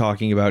we've been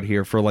talking about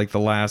here for like the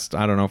last,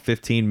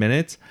 15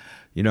 minutes.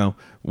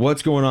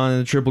 What's going on in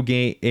the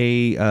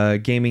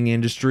AAA gaming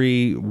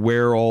industry,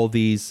 where all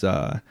these,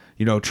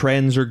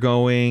 trends are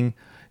going.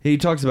 He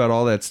talks about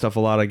all that stuff a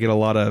lot. I get a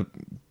lot of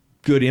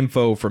good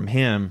info from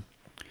him.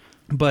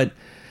 But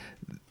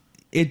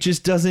it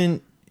just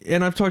doesn't...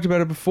 And I've talked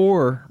about it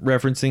before,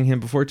 referencing him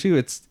before too.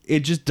 It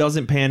just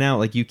doesn't pan out.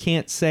 Like, you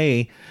can't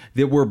say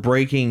that we're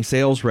breaking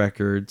sales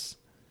records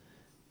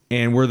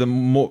and we're the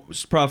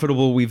most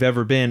profitable we've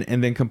ever been,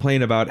 and then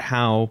complain about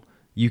how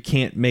you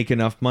can't make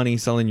enough money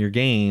selling your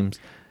games.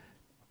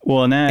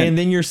 Well, and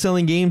then you're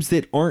selling games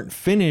that aren't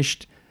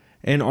finished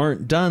and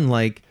aren't done.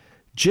 Like,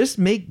 just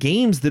make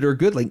games that are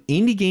good. Like,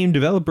 indie game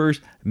developers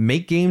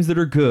make games that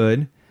are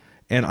good,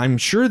 and I'm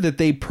sure that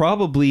they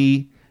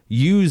probably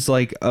use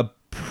like a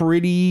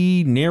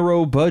pretty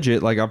narrow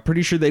budget. Like, I'm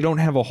pretty sure they don't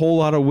have a whole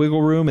lot of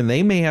wiggle room, and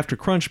they may have to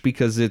crunch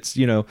because it's,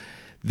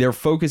 they're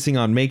focusing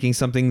on making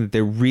something that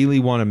they really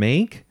want to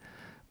make.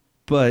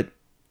 But,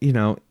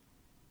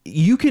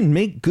 you can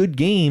make good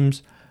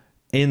games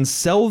and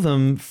sell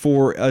them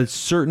for a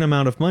certain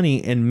amount of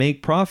money and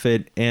make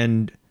profit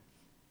and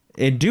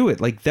do it.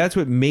 Like, that's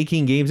what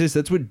making games is.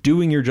 That's what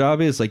doing your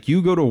job is. Like,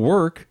 you go to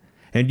work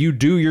and you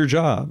do your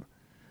job.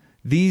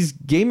 These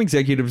game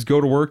executives go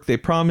to work, they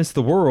promise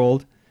the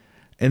world,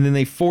 and then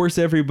they force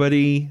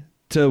everybody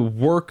to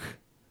work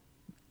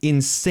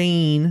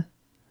insane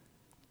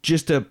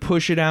just to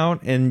push it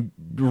out and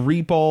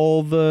reap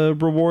all the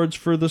rewards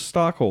for the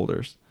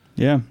stockholders.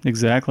 Yeah,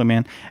 exactly,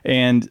 man.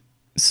 And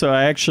so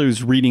I actually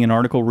was reading an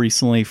article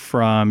recently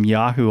from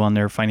Yahoo on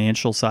their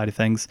financial side of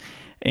things,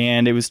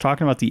 and it was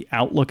talking about the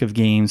outlook of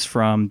games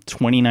from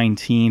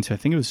 2019 to I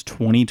think it was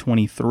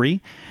 2023.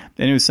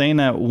 And it was saying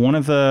that one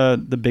of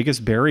the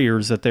biggest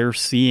barriers that they're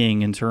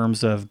seeing in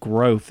terms of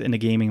growth in the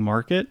gaming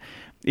market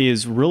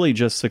is really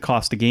just the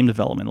cost of game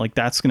development. Like,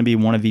 that's going to be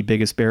one of the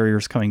biggest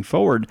barriers coming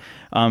forward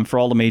for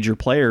all the major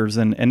players.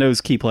 And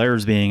those key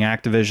players being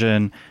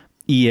Activision,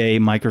 EA,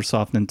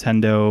 Microsoft,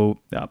 Nintendo,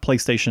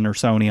 PlayStation or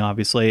Sony,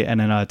 obviously, and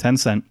then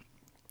Tencent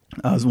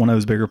is one of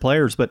those bigger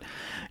players. But,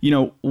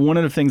 one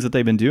of the things that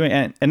they've been doing,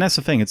 and that's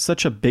the thing, it's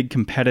such a big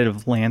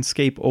competitive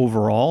landscape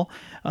overall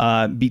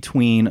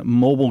between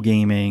mobile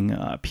gaming,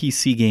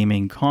 PC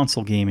gaming,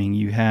 console gaming.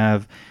 You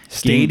have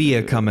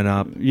Stadia coming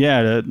up.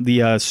 Yeah,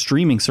 the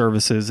streaming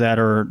services that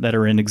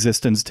are in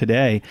existence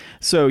today.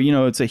 So,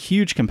 it's a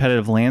huge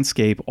competitive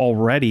landscape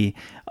already.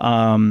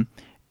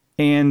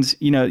 And,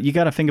 you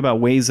got to think about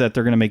ways that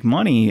they're going to make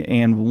money.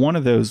 And one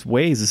of those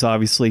ways is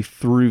obviously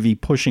through the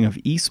pushing of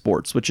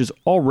esports, which is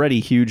already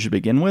huge to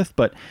begin with.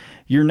 But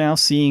you're now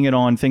seeing it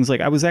on things like,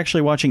 I was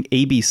actually watching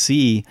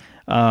ABC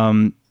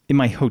in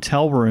my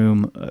hotel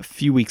room a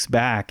few weeks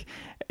back.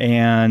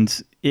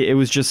 And it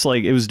was just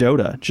like, it was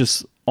Dota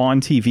just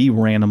on TV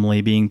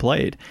randomly being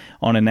played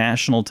on a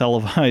national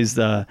televised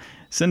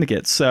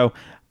syndicate. So,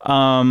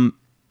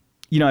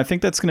 I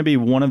think that's going to be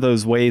one of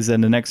those ways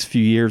in the next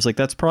few years. Like,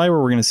 that's probably where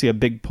we're going to see a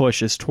big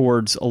push is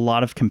towards a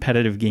lot of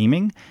competitive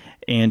gaming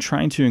and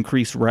trying to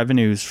increase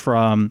revenues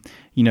from,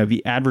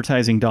 the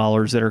advertising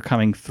dollars that are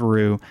coming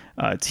through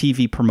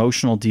TV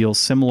promotional deals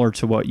similar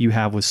to what you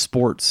have with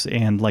sports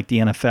and like the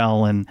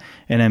NFL and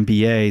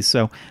NBA.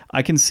 So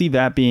I can see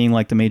that being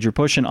like the major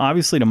push. And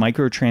obviously the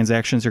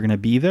microtransactions are going to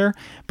be there.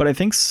 But I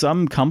think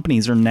some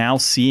companies are now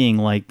seeing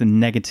like the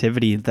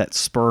negativity that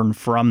spurn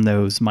from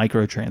those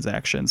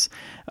microtransactions.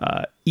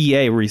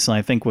 EA recently,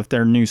 I think with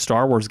their new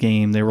Star Wars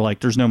game, they were like,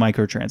 there's no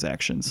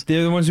microtransactions.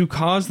 They're the ones who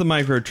caused the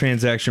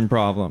microtransaction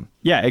problem.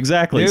 Yeah,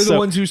 exactly. They're the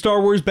ones who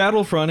Star Wars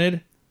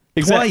Battlefronted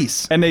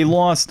twice. And they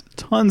lost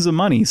tons of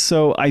money.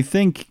 So I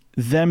think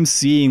them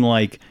seeing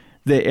like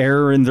the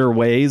error in their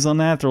ways on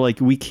that, they're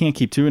like, we can't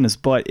keep doing this.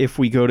 But if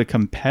we go to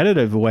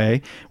competitive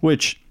way,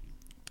 which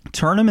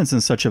tournaments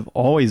and such have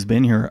always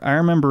been here. I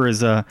remember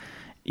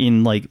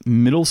in like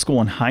middle school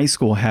and high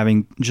school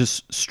having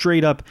just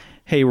straight up,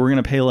 hey, we're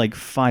going to pay like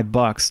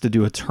 $5 to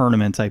do a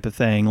tournament type of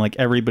thing. Like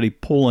everybody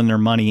pulling their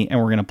money and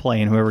we're going to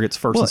play and whoever gets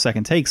first and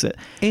second takes it.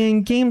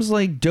 And games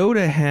like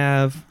Dota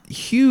have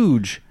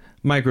huge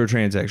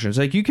microtransactions.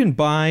 Like you can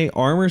buy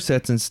armor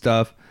sets and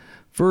stuff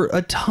for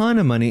a ton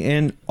of money,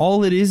 and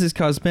all it is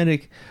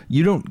cosmetic.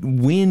 You don't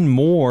win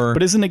more.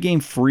 But isn't the game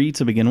free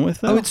to begin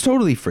with, though? Oh, it's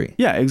totally free.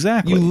 Yeah,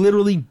 exactly. You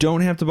literally don't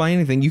have to buy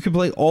anything. You can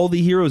play all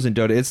the heroes in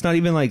Dota. It's not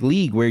even like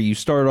League, where you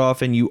start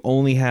off and you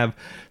only have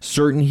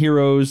certain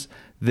heroes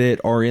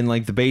that are in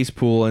like the base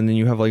pool, and then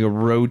you have like a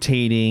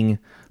rotating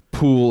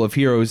pool of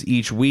heroes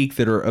each week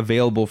that are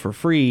available for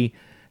free.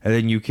 And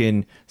then you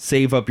can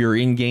save up your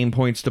in-game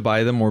points to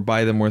buy them or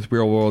buy them with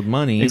real-world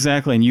money.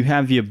 Exactly, and you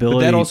have the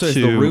ability to... But that also has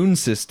the rune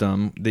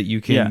system that you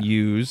can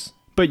use.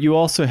 But you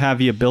also have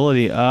the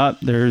ability...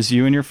 there's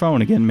you and your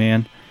phone again,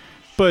 man.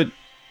 But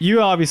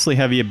you obviously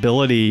have the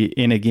ability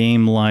in a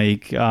game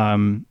like,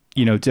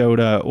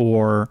 Dota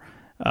or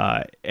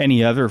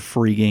any other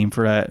free game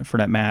for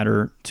that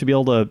matter, to be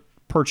able to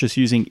purchase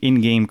using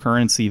in-game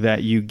currency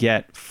that you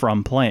get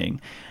from playing.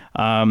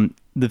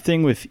 The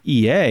thing with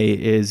EA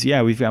is,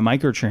 we've got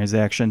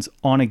microtransactions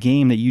on a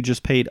game that you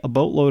just paid a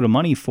boatload of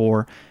money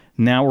for.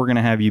 Now we're going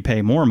to have you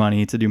pay more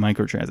money to do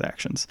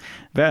microtransactions.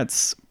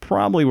 That's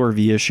probably where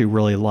the issue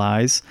really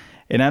lies.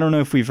 And I don't know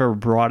if we've ever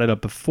brought it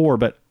up before,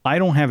 but I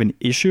don't have an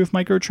issue with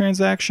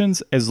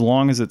microtransactions as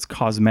long as it's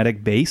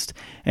cosmetic based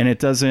and it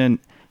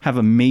doesn't have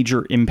a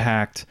major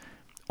impact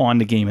on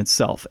the game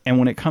itself. And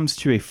when it comes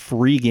to a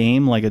free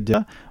game like a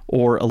Dota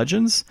or a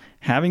Legends,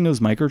 having those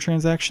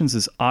microtransactions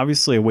is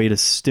obviously a way to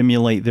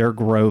stimulate their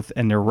growth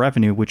and their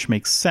revenue, which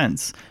makes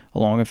sense,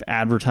 along with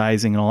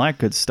advertising and all that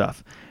good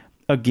stuff.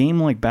 A game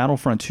like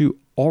Battlefront 2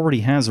 already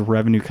has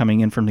revenue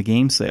coming in from the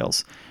game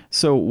sales.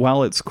 So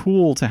while it's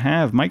cool to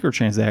have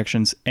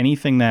microtransactions,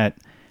 anything that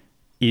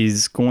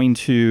is going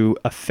to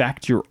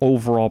affect your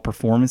overall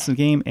performance in the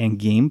game and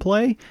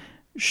gameplay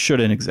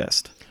shouldn't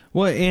exist.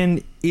 Well,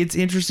 and it's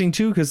interesting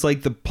too because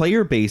like the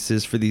player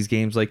bases for these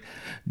games, like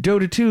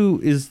Dota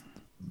 2 is,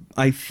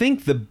 I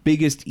think, the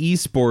biggest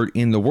esport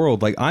in the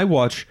world. Like I've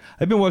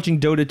been watching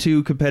Dota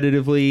 2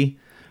 competitively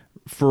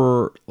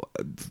for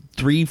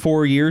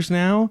 3-4 years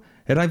now,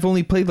 and I've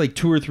only played like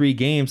 2 or 3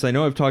 games. I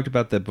know I've talked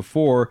about that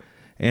before,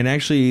 and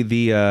actually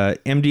the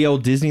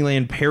MDL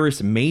Disneyland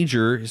Paris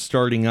Major is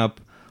starting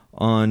up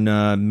on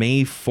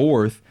May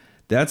 4th.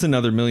 That's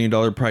another $1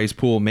 million prize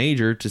pool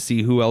major to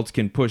see who else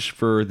can push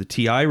for the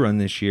TI run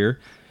this year.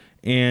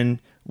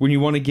 And when you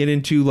want to get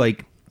into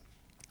like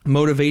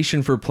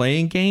motivation for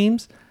playing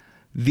games,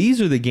 these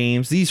are the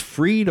games, these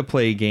free to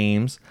play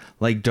games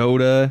like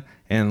Dota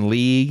and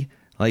League,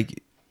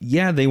 like,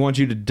 yeah, they want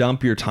you to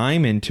dump your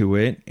time into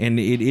it, and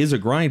it is a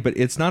grind, but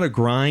it's not a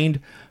grind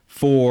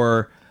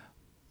for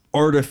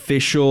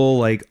artificial,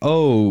 like,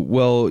 oh,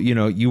 well, you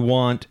know, you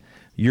want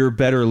your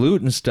better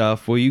loot and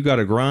stuff. Well, you got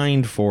to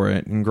grind for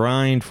it and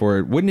grind for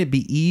it. Wouldn't it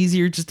be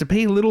easier just to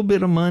pay a little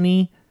bit of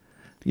money?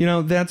 You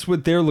know, that's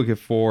what they're looking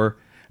for.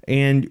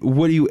 And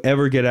what do you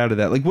ever get out of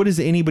that? Like, what is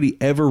anybody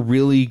ever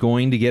really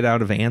going to get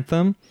out of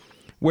Anthem?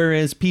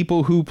 Whereas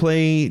people who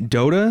play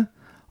Dota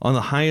on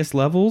the highest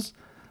levels,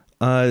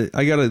 I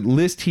got a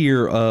list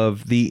here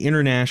of the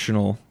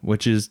International,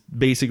 which is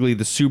basically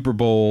the Super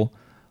Bowl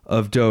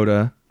of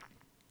Dota,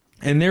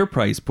 and their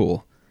prize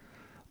pool.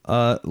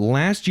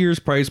 Last year's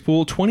prize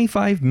pool,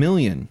 $25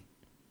 million.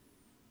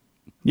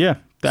 Yeah,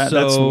 that's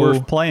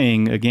worth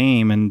playing a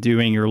game and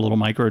doing your little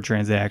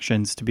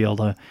microtransactions to be able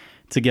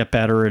to get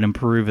better and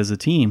improve as a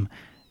team.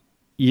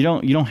 You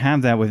don't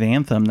have that with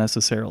Anthem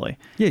necessarily.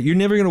 Yeah, you're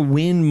never going to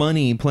win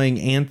money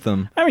playing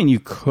Anthem. I mean, you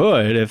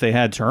could if they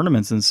had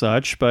tournaments and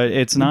such, but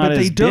it's not but as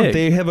they don't. big.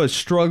 They have a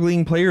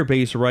struggling player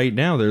base right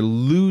now. They're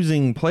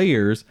losing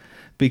players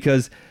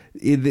because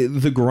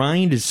the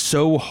grind is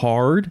so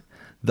hard.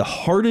 The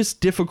hardest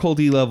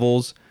difficulty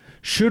levels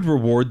should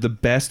reward the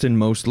best and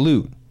most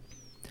loot.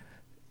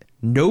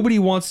 Nobody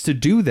wants to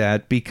do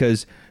that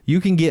because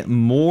you can get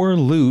more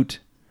loot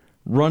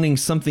running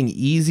something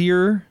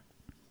easier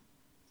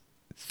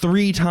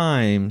 3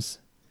 times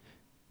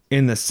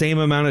in the same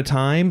amount of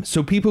time.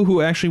 So people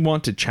who actually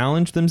want to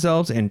challenge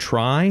themselves and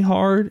try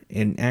hard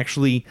and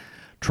actually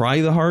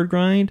try the hard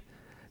grind,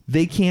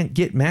 they can't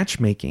get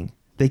matchmaking.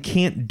 They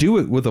can't do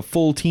it with a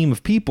full team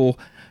of people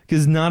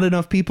because not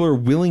enough people are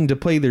willing to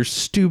play their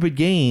stupid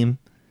game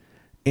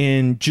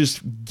and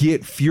just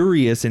get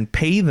furious and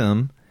pay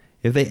them.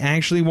 If they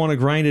actually want to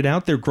grind it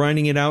out, they're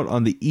grinding it out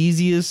on the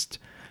easiest,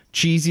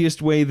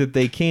 cheesiest way that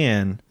they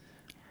can.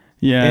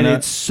 Yeah, and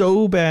it's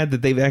so bad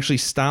that they've actually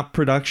stopped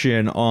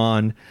production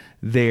on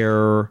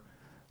their,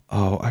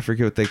 I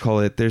forget what they call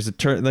it. There's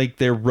like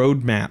their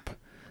roadmap.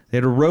 They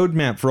had a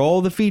roadmap for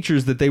all the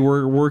features that they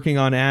were working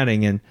on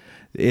adding, and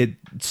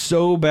it's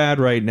so bad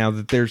right now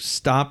that they're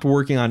stopped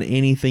working on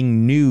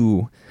anything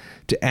new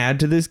to add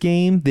to this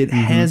game that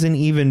hasn't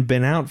even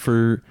been out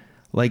for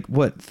like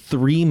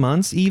 3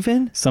 months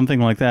even? Something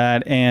like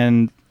that.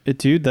 And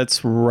dude,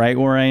 that's right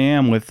where I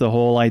am with the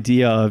whole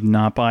idea of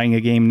not buying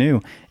a game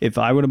new. If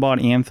I would have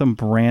bought Anthem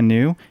brand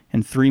new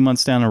and 3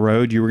 months down the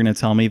road, you were going to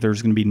tell me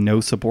there's going to be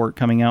no support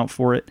coming out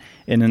for it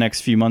in the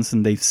next few months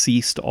and they've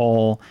ceased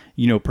all,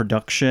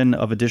 production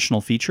of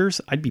additional features,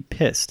 I'd be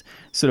pissed.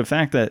 So the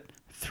fact that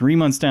 3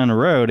 months down the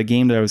road, a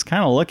game that I was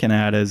kind of looking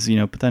at as,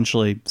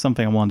 potentially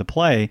something I wanted to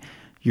play,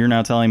 you're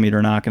now telling me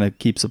they're not going to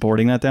keep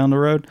supporting that down the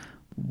road.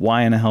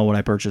 Why in the hell would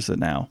I purchase it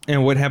now?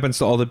 And what happens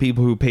to all the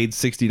people who paid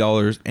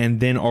 $60 and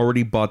then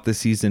already bought the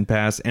season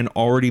pass and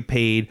already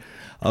paid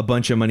a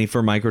bunch of money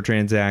for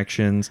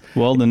microtransactions?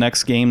 Well, the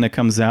next game that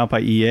comes out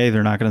by EA,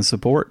 they're not going to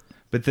support.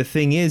 But the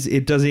thing is,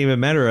 it doesn't even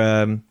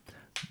matter.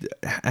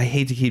 I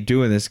hate to keep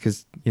doing this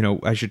because,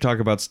 I should talk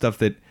about stuff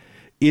that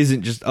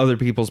isn't just other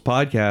people's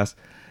podcasts.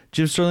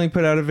 Jim Sterling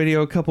put out a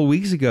video a couple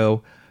weeks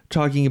ago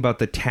talking about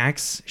the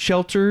tax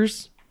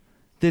shelters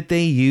that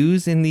they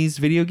use in these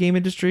video game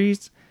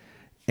industries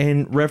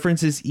and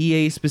references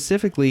EA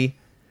specifically.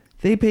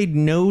 They paid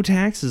no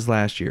taxes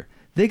last year.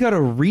 They got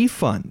a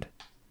refund.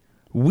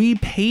 We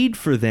paid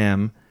for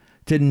them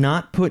to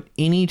not put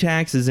any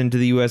taxes into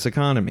the U.S.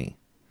 economy.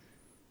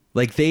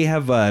 Like they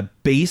have a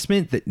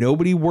basement that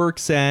nobody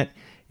works at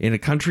in a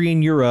country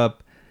in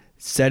Europe,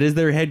 set as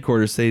their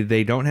headquarters, say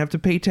they don't have to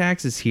pay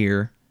taxes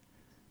here,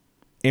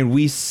 and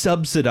we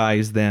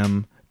subsidize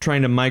them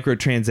trying to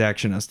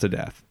microtransaction us to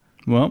death.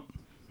 Well,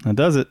 that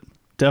does it.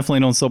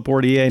 Definitely don't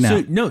support EA now.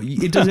 So, no,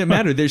 it doesn't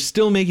matter. They're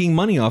still making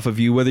money off of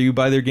you whether you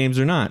buy their games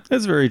or not.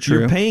 That's very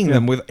true. You're paying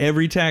them with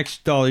every tax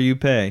dollar you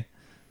pay.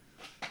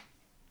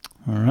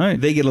 All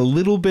right. They get a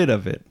little bit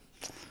of it.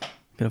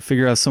 Got to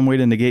figure out some way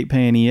to negate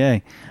paying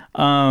EA.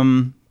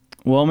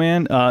 Well,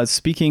 man,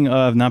 speaking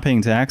of not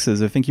paying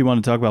taxes, I think you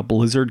want to talk about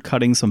Blizzard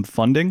cutting some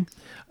funding.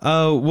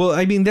 Well,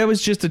 I mean, that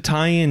was just a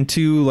tie-in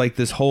to like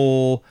this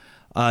whole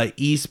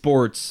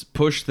esports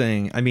push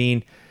thing. I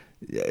mean,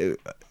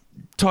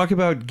 talk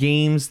about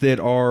games that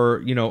are,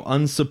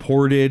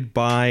 unsupported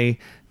by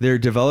their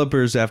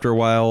developers after a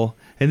while.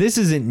 And this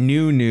isn't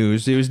new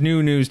news. It was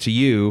new news to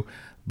you.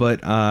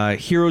 but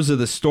Heroes of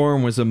the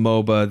Storm was a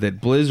MOBA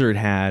that Blizzard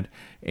had,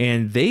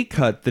 and they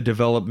cut the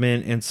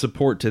development and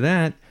support to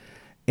that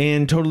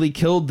and totally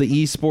killed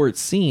the esports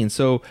scene.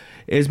 So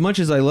as much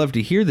as I love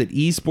to hear that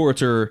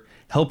esports are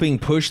helping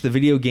push the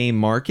video game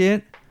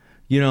market,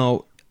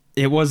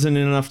 it wasn't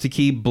enough to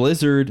keep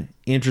Blizzard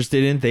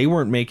interested in. They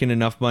weren't making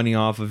enough money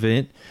off of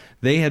it.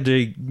 They had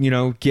to,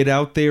 get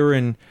out there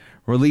and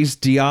release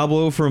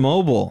Diablo for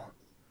mobile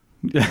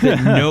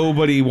that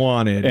nobody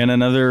wanted. And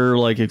another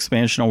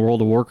expansion of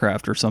World of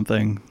Warcraft or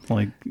something.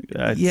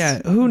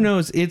 Who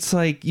knows? It's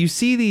like you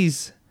see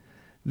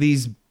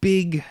these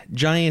big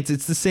giants.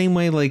 It's the same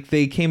way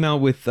they came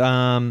out with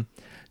Dota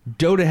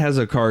has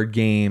a card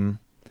game.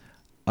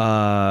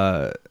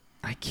 I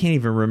can't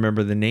even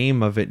remember the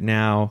name of it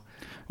now.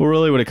 Well,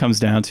 really what it comes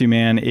down to,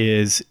 man,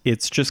 is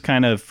it's just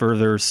kind of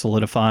further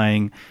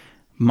solidifying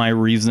my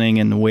reasoning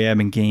and the way I've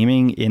been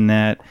gaming, in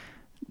that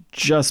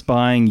just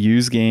buying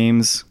used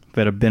games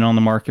that have been on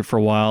the market for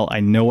a while, I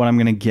know what I'm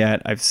going to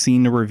get. I've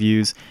seen the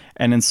reviews,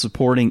 and then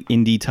supporting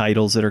indie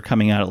titles that are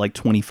coming out at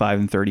 $25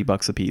 and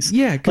 $30 a piece.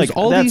 Yeah, because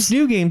all these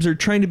new games are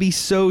trying to be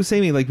so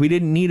samey. We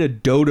didn't need a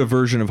Dota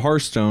version of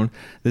Hearthstone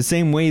the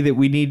same way that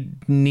we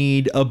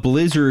need a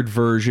Blizzard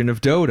version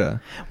of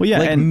Dota. Well,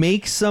 yeah, and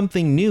make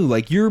something new.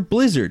 You're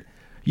Blizzard,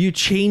 you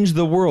change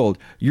the world.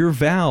 You're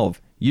Valve,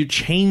 you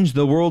change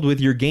the world with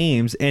your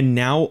games, and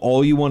now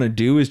all you want to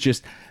do is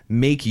just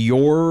make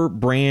your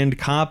brand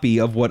copy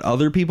of what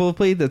other people have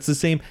played. That's the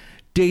same.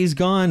 Days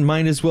Gone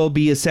might as well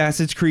be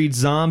Assassin's Creed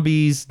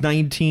Zombies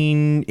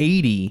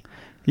 1980.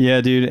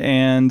 Yeah, dude.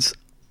 And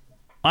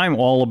I'm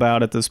all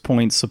about, at this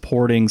point,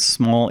 supporting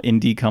small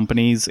indie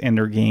companies and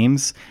their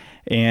games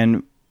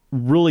and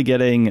really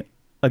getting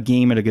a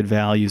game at a good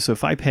value. So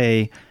if I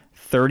pay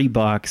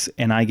 $30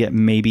 and I get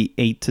maybe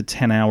 8 to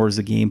 10 hours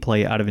of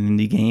gameplay out of an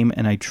indie game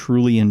and I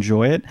truly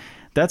enjoy it,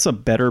 that's a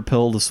better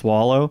pill to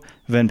swallow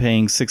than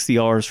paying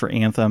 $60 for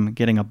Anthem,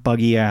 getting a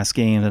buggy ass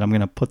game that I'm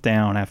going to put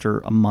down after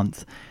a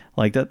month.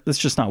 That's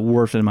just not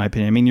worth it, in my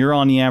opinion. I mean, you're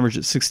on the average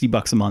at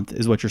 $60 a month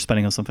is what you're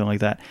spending on something like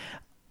that.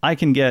 I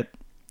can get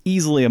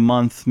easily a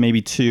month,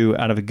 maybe 2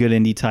 out of a good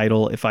indie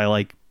title if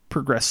I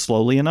progress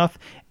slowly enough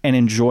and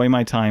enjoy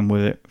my time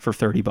with it for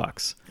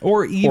 $30.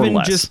 Or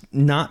even just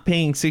not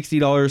paying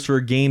 $60 for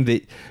a game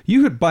that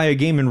you could buy a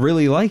game and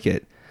really like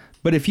it.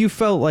 But if you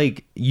felt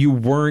like you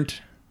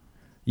weren't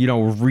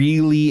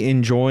really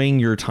enjoying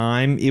your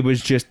time, it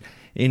was just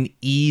an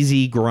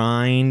easy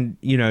grind,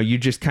 you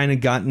just kind of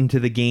got into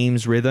the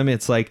game's rhythm.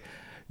 It's like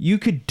you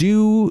could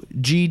do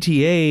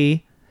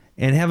GTA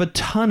and have a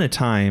ton of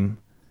time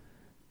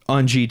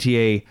on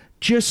GTA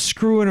just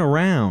screwing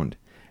around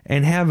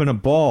and having a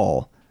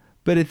ball.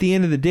 But at the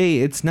end of the day,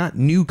 it's not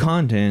new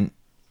content.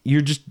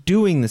 You're just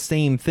doing the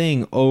same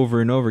thing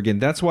over and over again.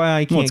 That's why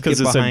I can't get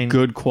behind. It's a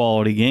good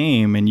quality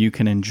game and you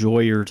can enjoy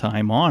your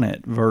time on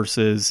it,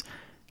 versus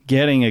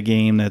getting a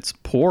game that's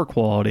poor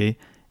quality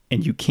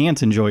and you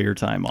can't enjoy your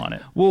time on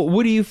it. Well,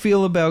 what do you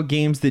feel about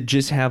games that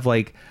just have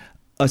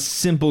a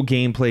simple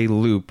gameplay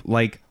loop,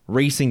 like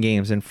racing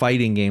games and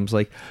fighting games?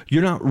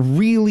 You're not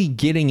really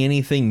getting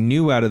anything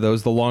new out of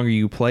those the longer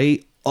you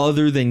play,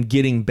 other than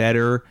getting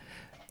better.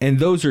 And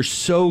those are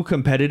so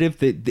competitive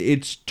that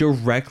it's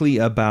directly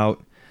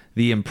about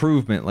the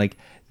improvement.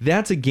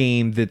 That's a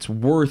game that's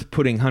worth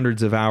putting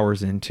hundreds of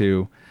hours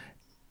into.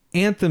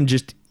 Anthem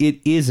it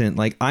isn't.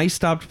 I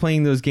stopped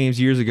playing those games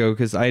years ago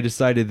because I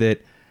decided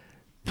that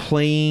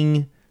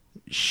playing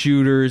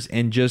shooters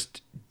and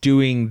just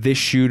doing this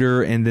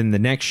shooter and then the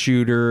next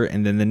shooter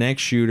and then the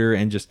next shooter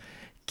and just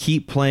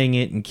keep playing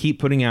it and keep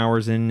putting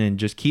hours in and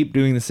just keep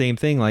doing the same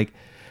thing.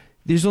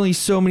 There's only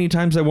so many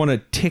times I want to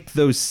tick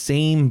those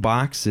same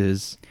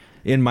boxes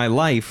in my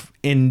life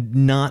and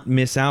not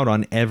miss out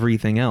on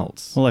everything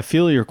else. Well, I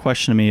feel your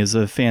question to me is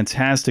a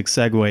fantastic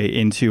segue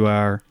into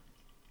our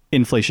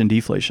inflation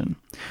deflation.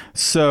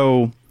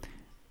 So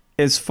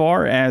as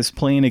far as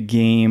playing a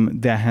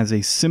game that has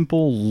a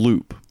simple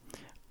loop,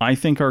 I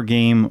think our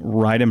game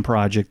Raiden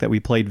Project that we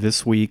played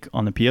this week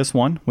on the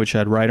PS1, which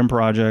had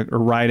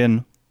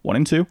Raiden 1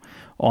 and 2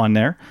 on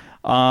there,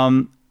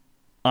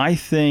 I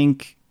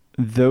think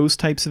those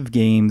types of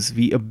games,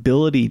 the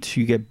ability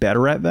to get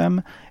better at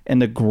them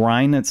and the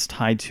grind that's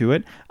tied to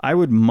it, I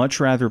would much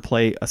rather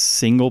play a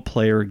single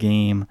player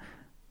game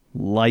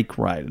like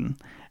Raiden.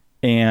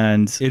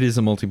 And it is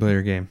a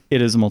multiplayer game.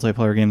 It is a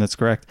multiplayer game, that's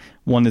correct.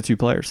 1 to 2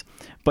 players.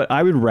 But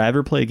I would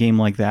rather play a game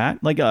like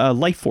that, like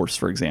Life Force,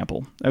 for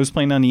example. I was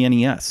playing on the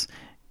NES.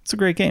 It's a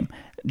great game.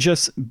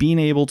 Just being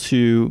able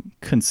to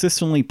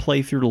consistently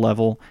play through the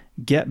level,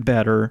 get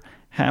better,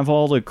 have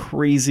all the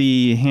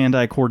crazy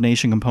hand-eye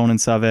coordination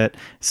components of it,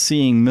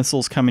 seeing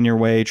missiles coming your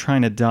way,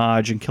 trying to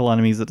dodge and kill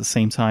enemies at the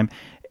same time,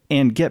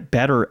 and get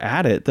better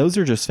at it. Those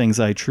are just things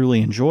I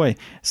truly enjoy.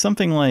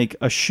 Something like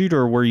a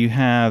shooter where you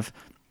have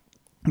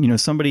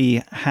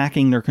somebody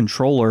hacking their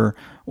controller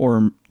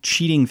or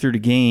cheating through the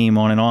game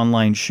on an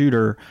online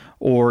shooter,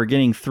 or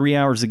getting 3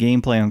 hours of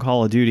gameplay on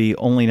Call of Duty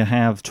only to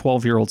have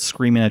 12-year-olds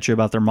screaming at you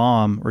about their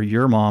mom or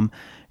your mom,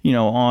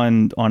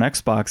 on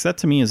Xbox. That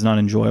to me is not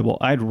enjoyable.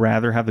 I'd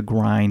rather have the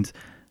grind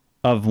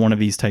of one of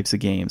these types of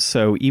games.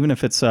 So even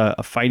if it's a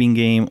fighting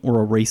game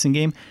or a racing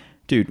game,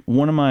 dude,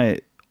 one of my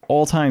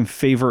all-time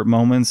favorite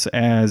moments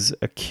as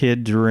a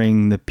kid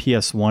during the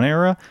PS1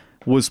 era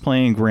was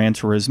playing Gran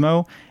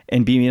Turismo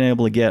and being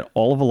able to get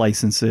all of the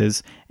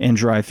licenses and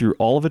drive through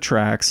all of the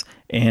tracks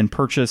and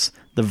purchase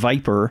the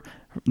Viper,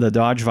 the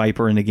Dodge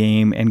Viper in the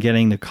game, and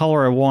getting the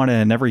color I wanted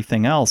and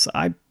everything else.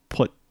 I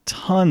put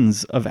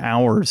tons of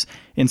hours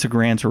into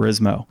Gran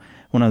Turismo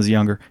when I was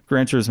younger.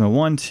 Gran Turismo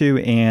 1, 2,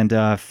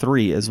 and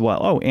 3 as well.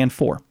 Oh, and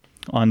 4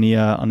 on the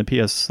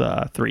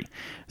PS3.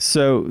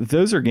 So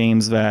those are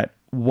games that,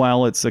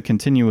 while it's a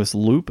continuous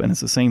loop and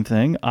it's the same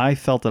thing, I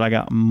felt that I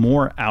got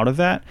more out of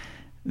that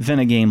than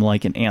a game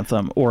like an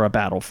Anthem or a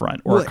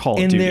Battlefront or a Call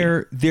of Duty.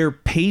 And they're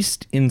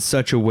paced in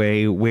such a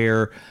way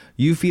where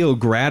you feel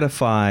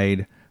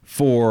gratified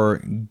for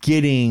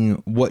getting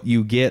what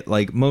you get.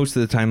 Like most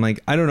of the time, like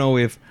I don't know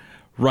if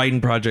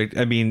Raiden Project,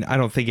 I mean, I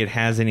don't think it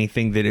has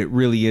anything that it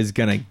really is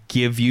going to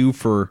give you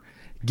for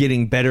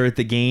getting better at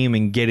the game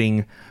and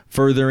getting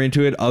further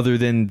into it other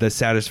than the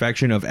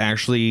satisfaction of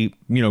actually,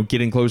 you know,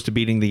 getting close to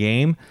beating the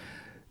game.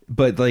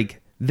 But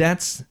like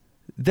that's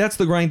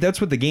the grind. That's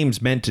what the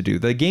game's meant to do.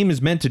 The game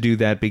is meant to do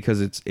that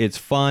because it's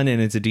fun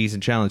and it's a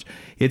decent challenge.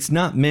 It's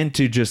not meant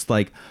to just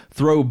like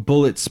throw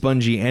bullet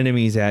spongy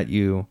enemies at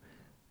you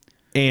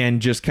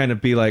and just kind of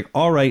be like,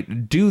 all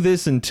right, do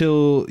this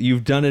until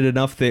you've done it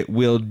enough that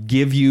will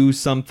give you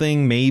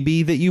something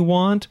maybe that you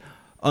want,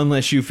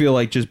 unless you feel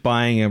like just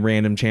buying a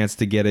random chance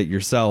to get it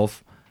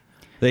yourself.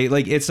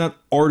 It's not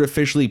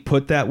artificially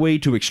put that way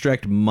to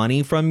extract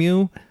money from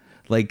you.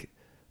 Like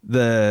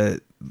the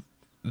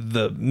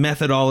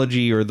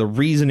methodology or the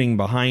reasoning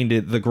behind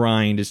it, the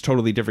grind is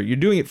totally different. You're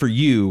doing it for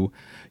you.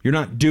 You're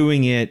not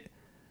doing it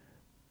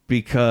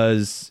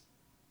because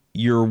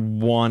you're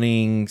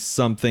wanting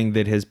something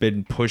that has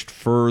been pushed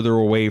further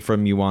away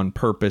from you on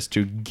purpose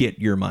to get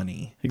your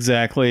money.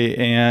 Exactly.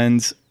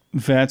 And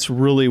that's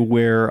really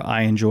where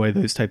I enjoy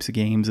those types of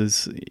games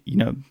is, you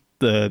know,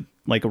 the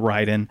like a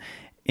Raiden.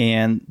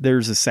 And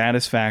there's a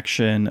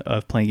satisfaction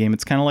of playing a game.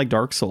 It's kind of like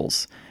Dark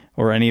Souls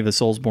or any of the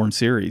Soulsborne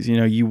series. You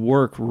know, you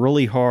work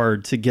really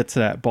hard to get to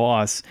that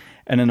boss,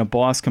 and then a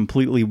boss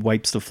completely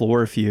wipes the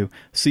floor with you.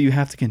 So you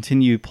have to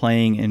continue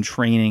playing and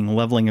training,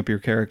 leveling up your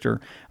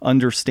character,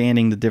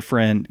 understanding the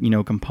different, you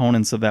know,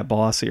 components of that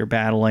boss that you're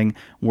battling,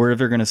 where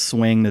they're going to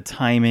swing, the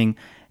timing,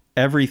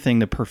 everything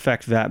to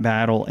perfect that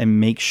battle and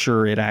make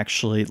sure it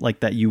actually, like,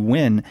 that you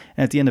win.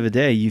 And at the end of the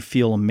day, you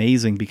feel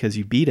amazing because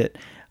you beat it.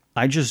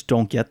 I just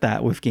don't get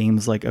that with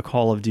games like a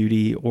Call of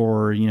Duty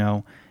or, you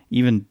know,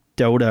 even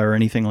Dota or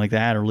anything like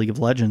that, or League of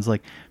Legends.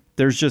 Like,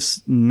 there's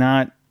just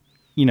not,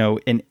 you know,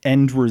 an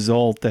end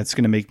result that's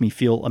going to make me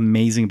feel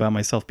amazing about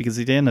myself, because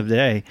at the end of the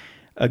day,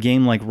 a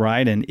game like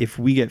Raiden, if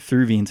we get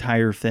through the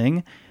entire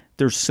thing,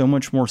 there's so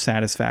much more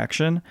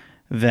satisfaction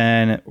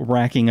than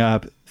racking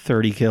up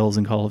 30 kills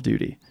in Call of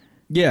Duty.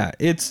 Yeah,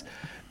 it's,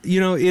 you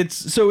know, it's,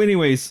 so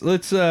anyways,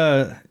 let's,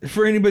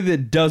 for anybody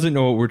that doesn't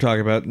know what we're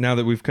talking about, now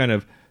that we've kind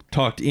of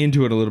talked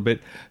into it a little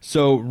bit.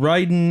 So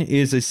Raiden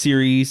is a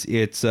series.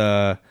 It's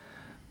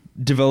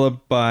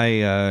developed by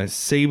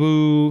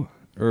Seibu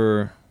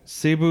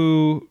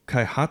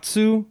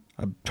Kaihatsu.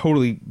 I'm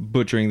totally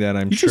butchering that,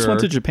 I'm sure. You just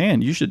went to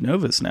Japan. You should know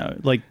this now.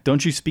 Like,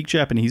 don't you speak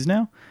Japanese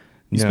now?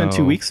 You spent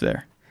 2 weeks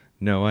there.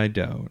 No, I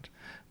don't.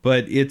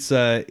 But it's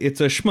a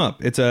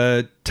shmup. It's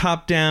a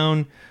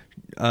top-down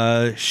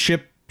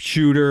ship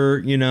shooter,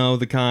 you know,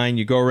 the kind.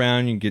 You go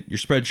around, you get your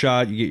spread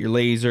shot, you get your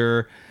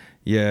laser,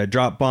 you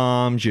drop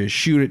bombs, you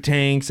shoot at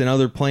tanks and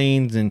other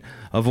planes and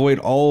avoid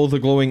all the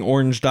glowing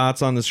orange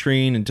dots on the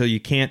screen until you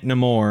can't no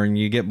more and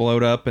you get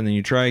blowed up and then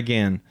you try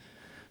again.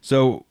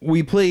 So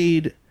we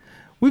played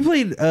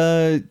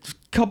a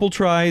couple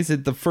tries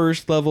at the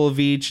first level of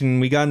each,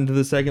 and we got into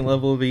the second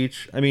level of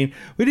each. I mean,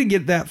 we didn't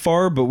get that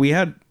far, but we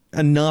had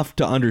enough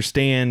to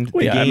understand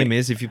the game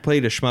is. If you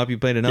played a shmup, you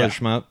played another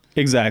shmup.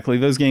 Exactly.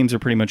 Those games are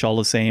pretty much all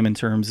the same in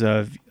terms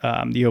of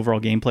the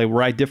overall gameplay.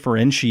 Where I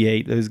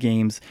differentiate those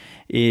games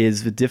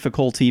is the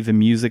difficulty, the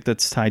music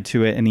that's tied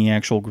to it, and the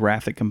actual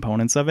graphic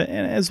components of it,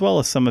 and as well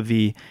as some of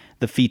the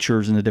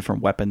features and the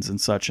different weapons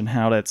and such, and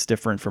how that's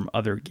different from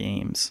other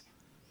games.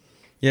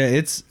 Yeah,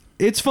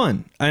 it's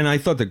fun. And I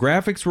thought the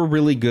graphics were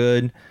really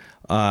good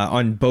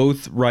on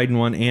both Raiden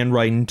 1 and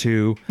Raiden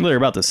 2. They're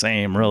about the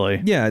same,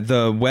 really. Yeah,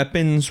 the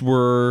weapons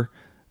were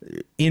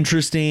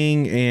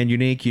interesting and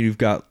unique. You've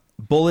got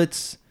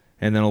bullets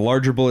and then a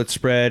larger bullet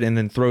spread and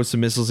then throw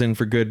some missiles in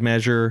for good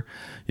measure.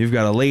 You've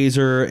got a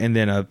laser and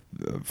then a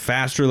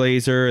faster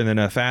laser and then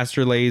a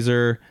faster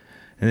laser.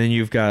 And then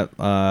you've got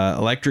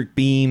electric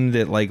beam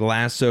that like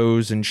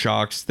lassos and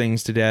shocks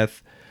things to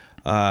death.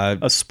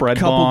 A spread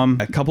bomb.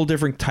 A couple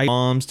different type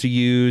bombs to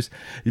use.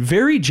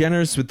 Very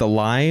generous with the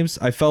lives.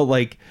 I felt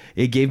like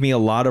it gave me a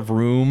lot of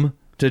room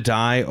to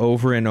die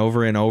over and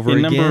over and over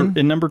again.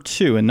 In number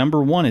 2. In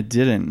number 1, it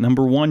didn't.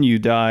 Number 1, you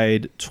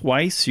died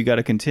twice. You got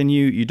to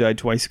continue. You died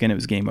twice again. It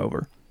was game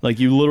over. Like,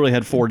 you literally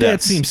had 4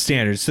 deaths. That seems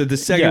standard. So the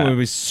second one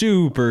was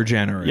super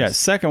generous. Yeah,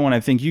 second one,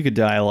 I think you could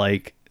die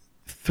like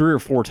 3 or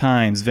 4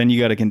 times, then you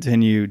got to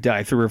continue,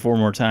 die 3 or 4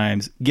 more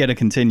times, get a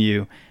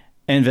continue,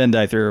 and then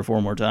die 3 or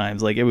 4 more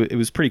times. Like it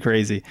was pretty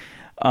crazy.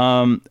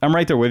 I'm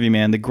right there with you,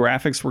 man. The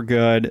graphics were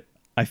good.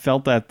 I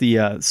felt that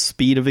the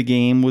speed of the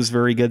game was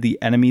very good. The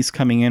enemies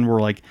coming in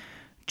were like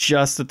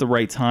just at the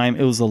right time.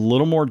 It was a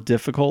little more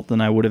difficult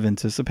than I would have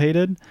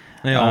anticipated.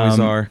 They always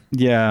are.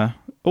 Yeah.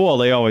 Well,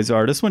 they always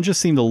are. This one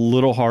just seemed a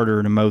little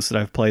harder than most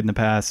that I've played in the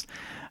past.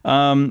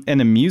 And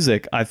the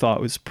music I thought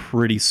was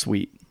pretty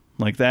sweet.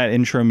 Like that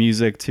intro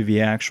music to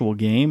the actual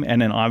game.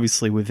 And then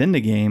obviously within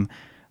the game,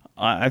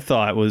 I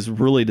thought was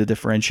really the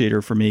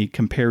differentiator for me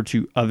compared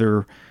to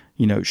other,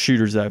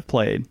 shooters that I've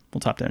played.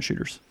 Well, top-down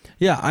shooters.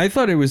 Yeah, I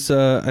thought it was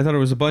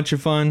a bunch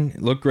of fun.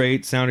 It looked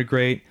great, sounded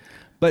great.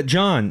 But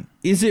John,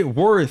 is it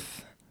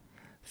worth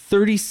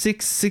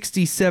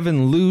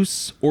 $36.67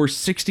 loose or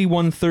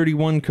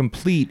 $61.31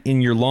 complete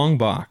in your long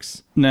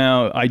box?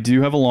 Now, I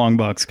do have a long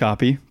box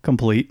copy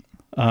complete.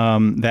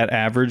 That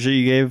average that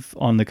you gave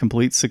on the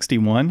complete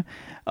 61,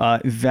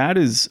 that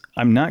is,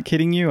 I'm not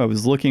kidding you. I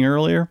was looking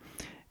earlier.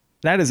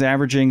 That is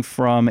averaging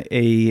from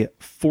a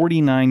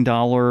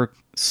 $49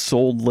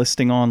 sold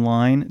listing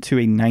online to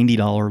a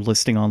 $90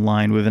 listing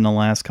online within the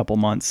last couple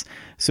months.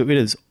 So it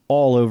is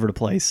all over the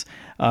place.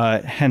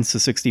 Hence the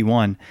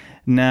 61.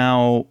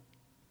 Now,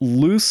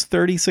 loose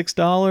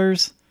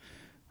 $36.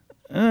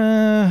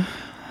 I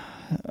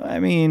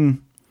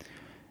mean,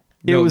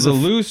 it was the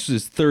loose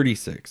is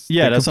 36.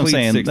 Yeah, that's what I'm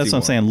saying. 61. That's what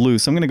I'm saying.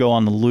 Loose. I'm going to go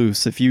on the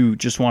loose. If you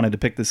just wanted to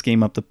pick this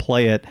game up to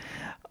play it,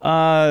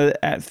 at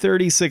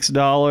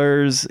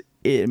 $36,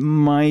 it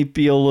might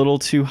be a little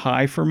too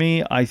high for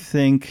me. I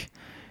think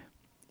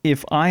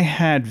if I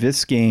had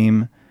this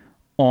game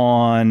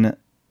on,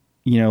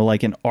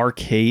 like an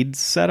arcade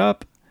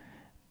setup,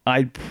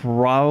 I'd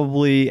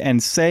probably,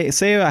 and say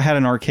I had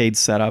an arcade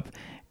setup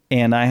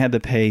and I had to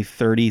pay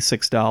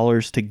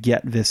 $36 to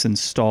get this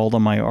installed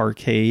on my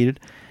arcade,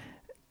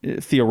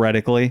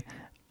 theoretically,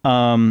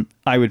 I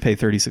would pay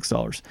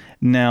 $36.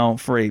 Now,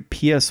 for a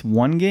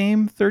PS1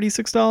 game,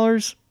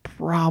 $36,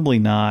 probably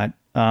not.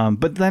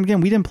 But then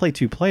again, we didn't play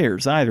 2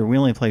 players either. We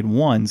only played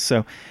 1.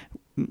 So,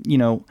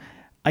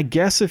 I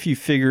guess if you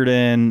figured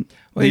in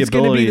the it's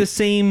ability, going to be the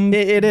same.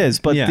 It is,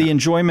 but Yeah. the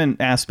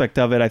enjoyment aspect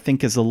of it, I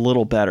think, is a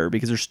little better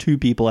because there's 2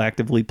 people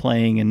actively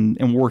playing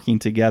and working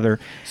together.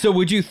 So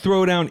would you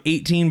throw down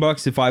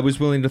 $18 if I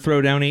was willing to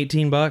throw down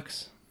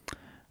 $18?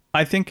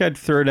 I think I'd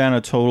throw down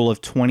a total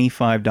of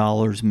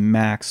 $25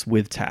 max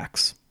with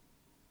tax,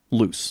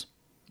 loose.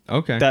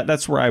 Okay.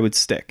 That's where I would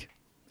stick.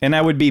 And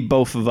that would be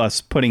both of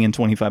us putting in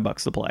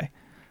 $25 to play.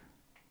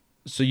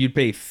 So you'd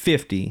pay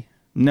 50.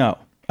 No.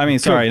 I mean,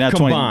 sorry, not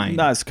combined. 20.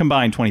 No, it's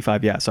combined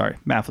 25. Yeah, sorry.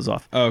 Math was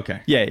off. Okay.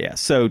 Yeah.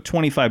 So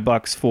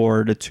 $25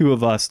 for the 2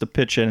 of us to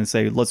pitch in and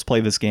say, let's play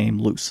this game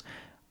loose.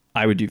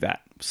 I would do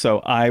that. So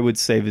I would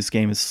say this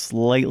game is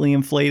slightly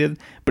inflated,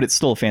 but it's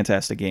still a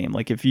fantastic game.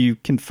 Like if you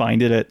can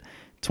find it at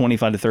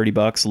 $25 to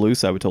 $30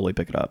 loose, I would totally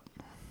pick it up.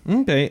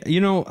 Okay.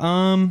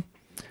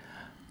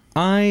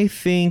 I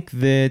think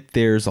that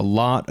there's a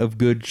lot of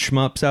good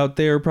shmups out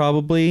there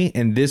probably,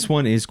 and this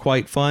one is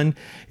quite fun.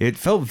 It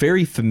felt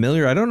very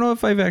familiar. I don't know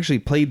if I've actually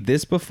played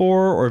this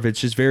before or if it's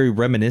just very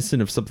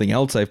reminiscent of something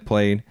else I've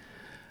played.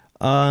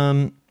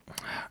 I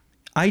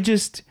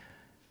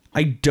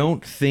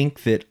don't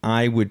think that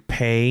I would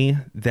pay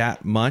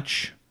that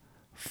much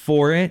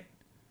for it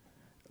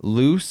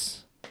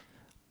loose.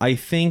 I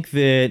think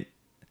that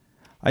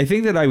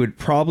I would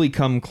probably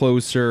come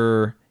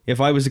closer if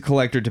I was a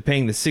collector to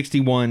paying the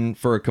 61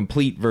 for a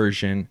complete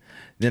version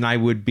than I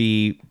would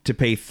be to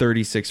pay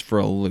 36 for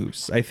a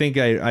loose. I think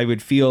I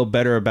would feel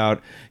better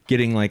about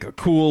getting like a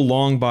cool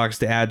long box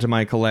to add to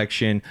my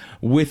collection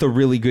with a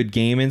really good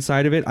game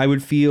inside of it. I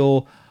would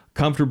feel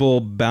comfortable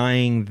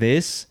buying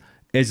this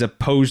as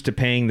opposed to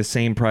paying the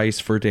same price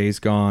for Days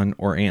Gone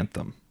or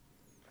Anthem.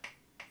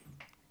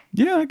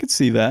 Yeah, I could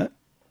see that.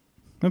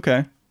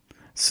 Okay.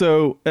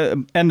 So,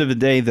 end of the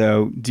day,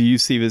 though, do you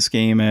see this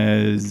game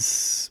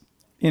as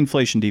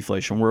inflation,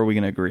 deflation? Where are we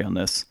going to agree on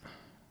this?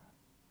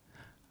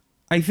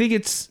 I think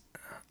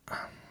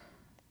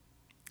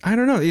I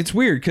don't know. It's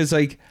weird because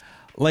I'm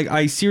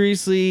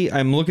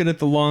looking at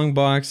the long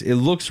box. It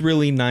looks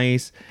really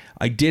nice.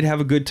 I did have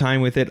a good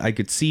time with it. I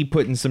could see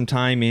putting some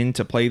time in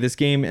to play this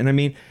game. And I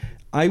mean,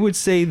 I would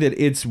say that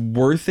it's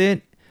worth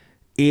it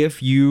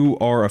if you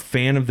are a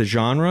fan of the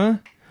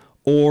genre,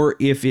 or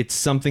if it's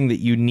something that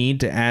you need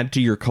to add to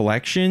your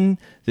collection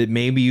that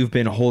maybe you've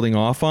been holding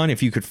off on,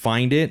 if you could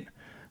find it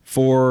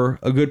for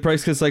a good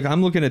price. Because like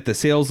I'm looking at the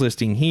sales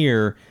listing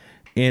here,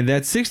 and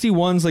that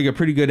 61's like a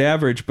pretty good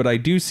average, but I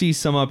do see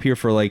some up here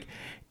for like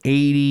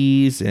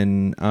 80s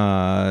and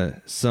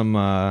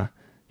some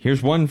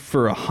here's one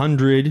for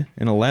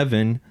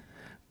 111,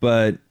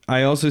 but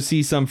I also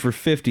see some for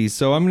 50s.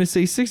 So I'm going to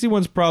say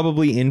 61's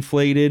probably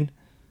inflated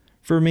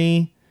for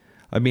me.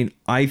 I mean,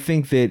 I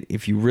think that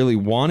if you really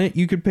want it,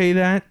 you could pay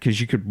that because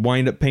you could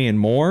wind up paying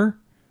more.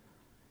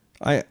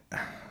 I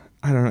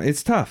don't know.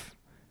 It's tough.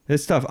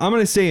 I'm going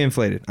to say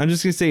inflated. I'm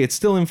just going to say it's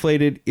still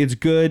inflated. It's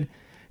good.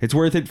 It's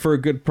worth it for a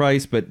good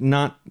price, but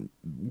not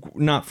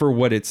for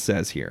what it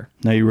says here.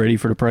 Now you ready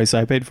for the price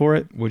I paid for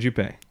it? What'd you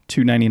pay?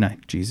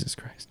 $2.99. Jesus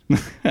Christ.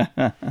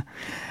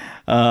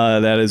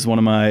 That is one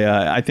of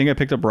my. I think I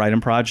picked up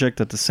Raiden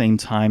Project at the same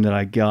time that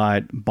I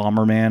got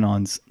Bomberman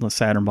on the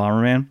Saturn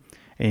Bomberman,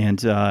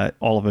 and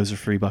all of those are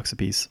 $3 a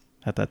piece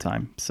at that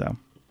time. So,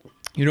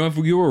 you know, if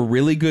you were a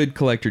really good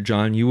collector,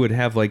 John, you would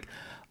have like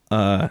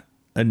a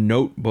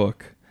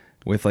notebook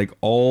with like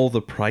all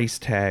the price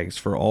tags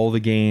for all the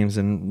games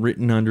and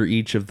written under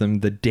each of them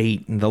the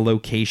date and the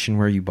location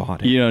where you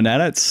bought it. You know, now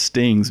that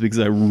stings because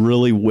I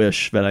really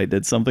wish that I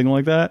did something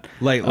like that.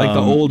 Like the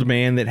old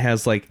man that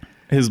has like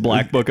his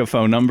black book of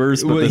phone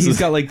numbers. But he's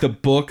got like the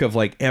book of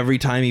like every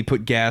time he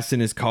put gas in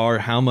his car,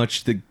 how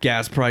much the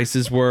gas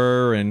prices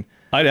were and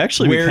I'd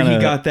actually where he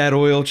got that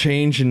oil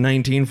change in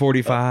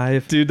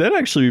 1945. Dude, that'd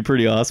actually be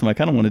pretty awesome. I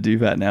kind of want to do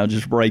that now.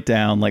 Just write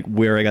down like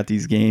where I got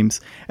these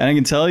games. And I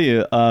can tell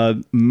you,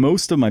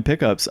 most of my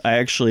pickups, I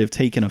actually have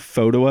taken a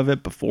photo of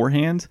it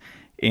beforehand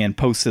and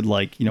posted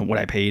like, you know, what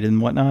I paid and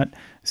whatnot.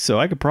 So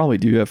I could probably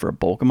do that for a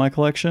bulk of my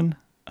collection.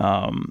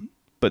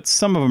 But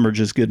some of them are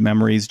just good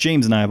memories.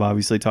 James and I have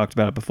obviously talked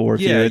about it before.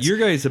 Yeah, your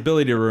guys'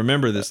 ability to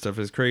remember this stuff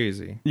is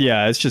crazy.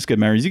 Yeah, it's just good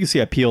memories. You can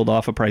see I peeled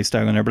off a price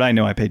tag on there, but I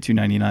know I paid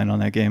 $2.99 on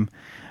that game.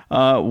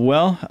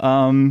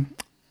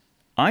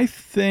 I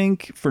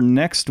think for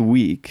next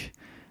week,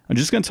 I'm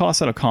just going to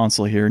toss out a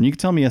console here, and you can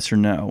tell me yes or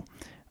no.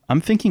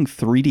 I'm thinking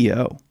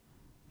 3DO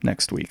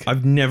next week.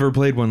 I've never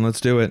played one.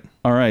 Let's do it.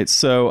 All right,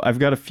 so I've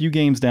got a few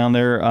games down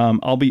there.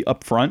 I'll be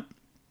up front.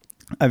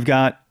 I've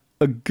got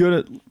a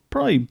good,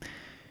 probably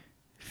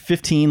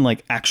 15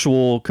 like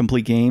actual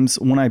complete games.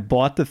 When I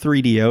bought the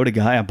 3DO, the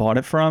guy I bought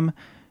it from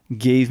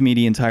gave me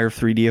the entire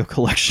 3DO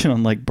collection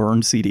on like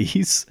burned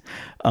CDs.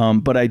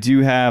 But I do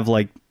have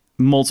like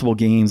multiple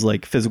games,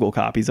 like physical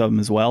copies of them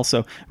as well.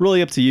 So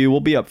really up to you.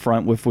 We'll be up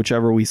front with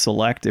whichever we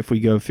select if we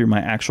go through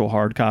my actual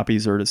hard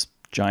copies or this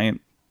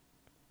giant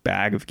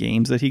bag of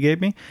games that he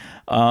gave me.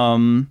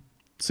 So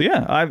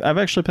yeah, I've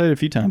actually played it a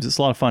few times. It's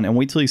a lot of fun. And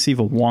wait till you see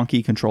the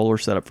wonky controller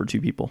setup for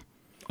 2 people.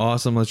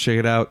 Awesome. Let's check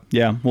it out.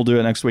 Yeah, we'll do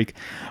it next week.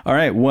 All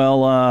right.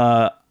 Well,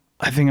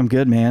 I think I'm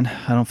good, man.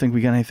 I don't think we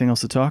got anything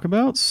else to talk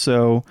about.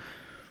 So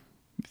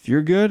if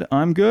you're good,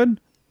 I'm good.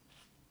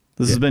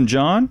 This has been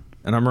John.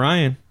 And I'm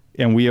Ryan.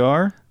 And we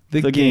are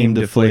the Game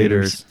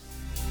Deflators.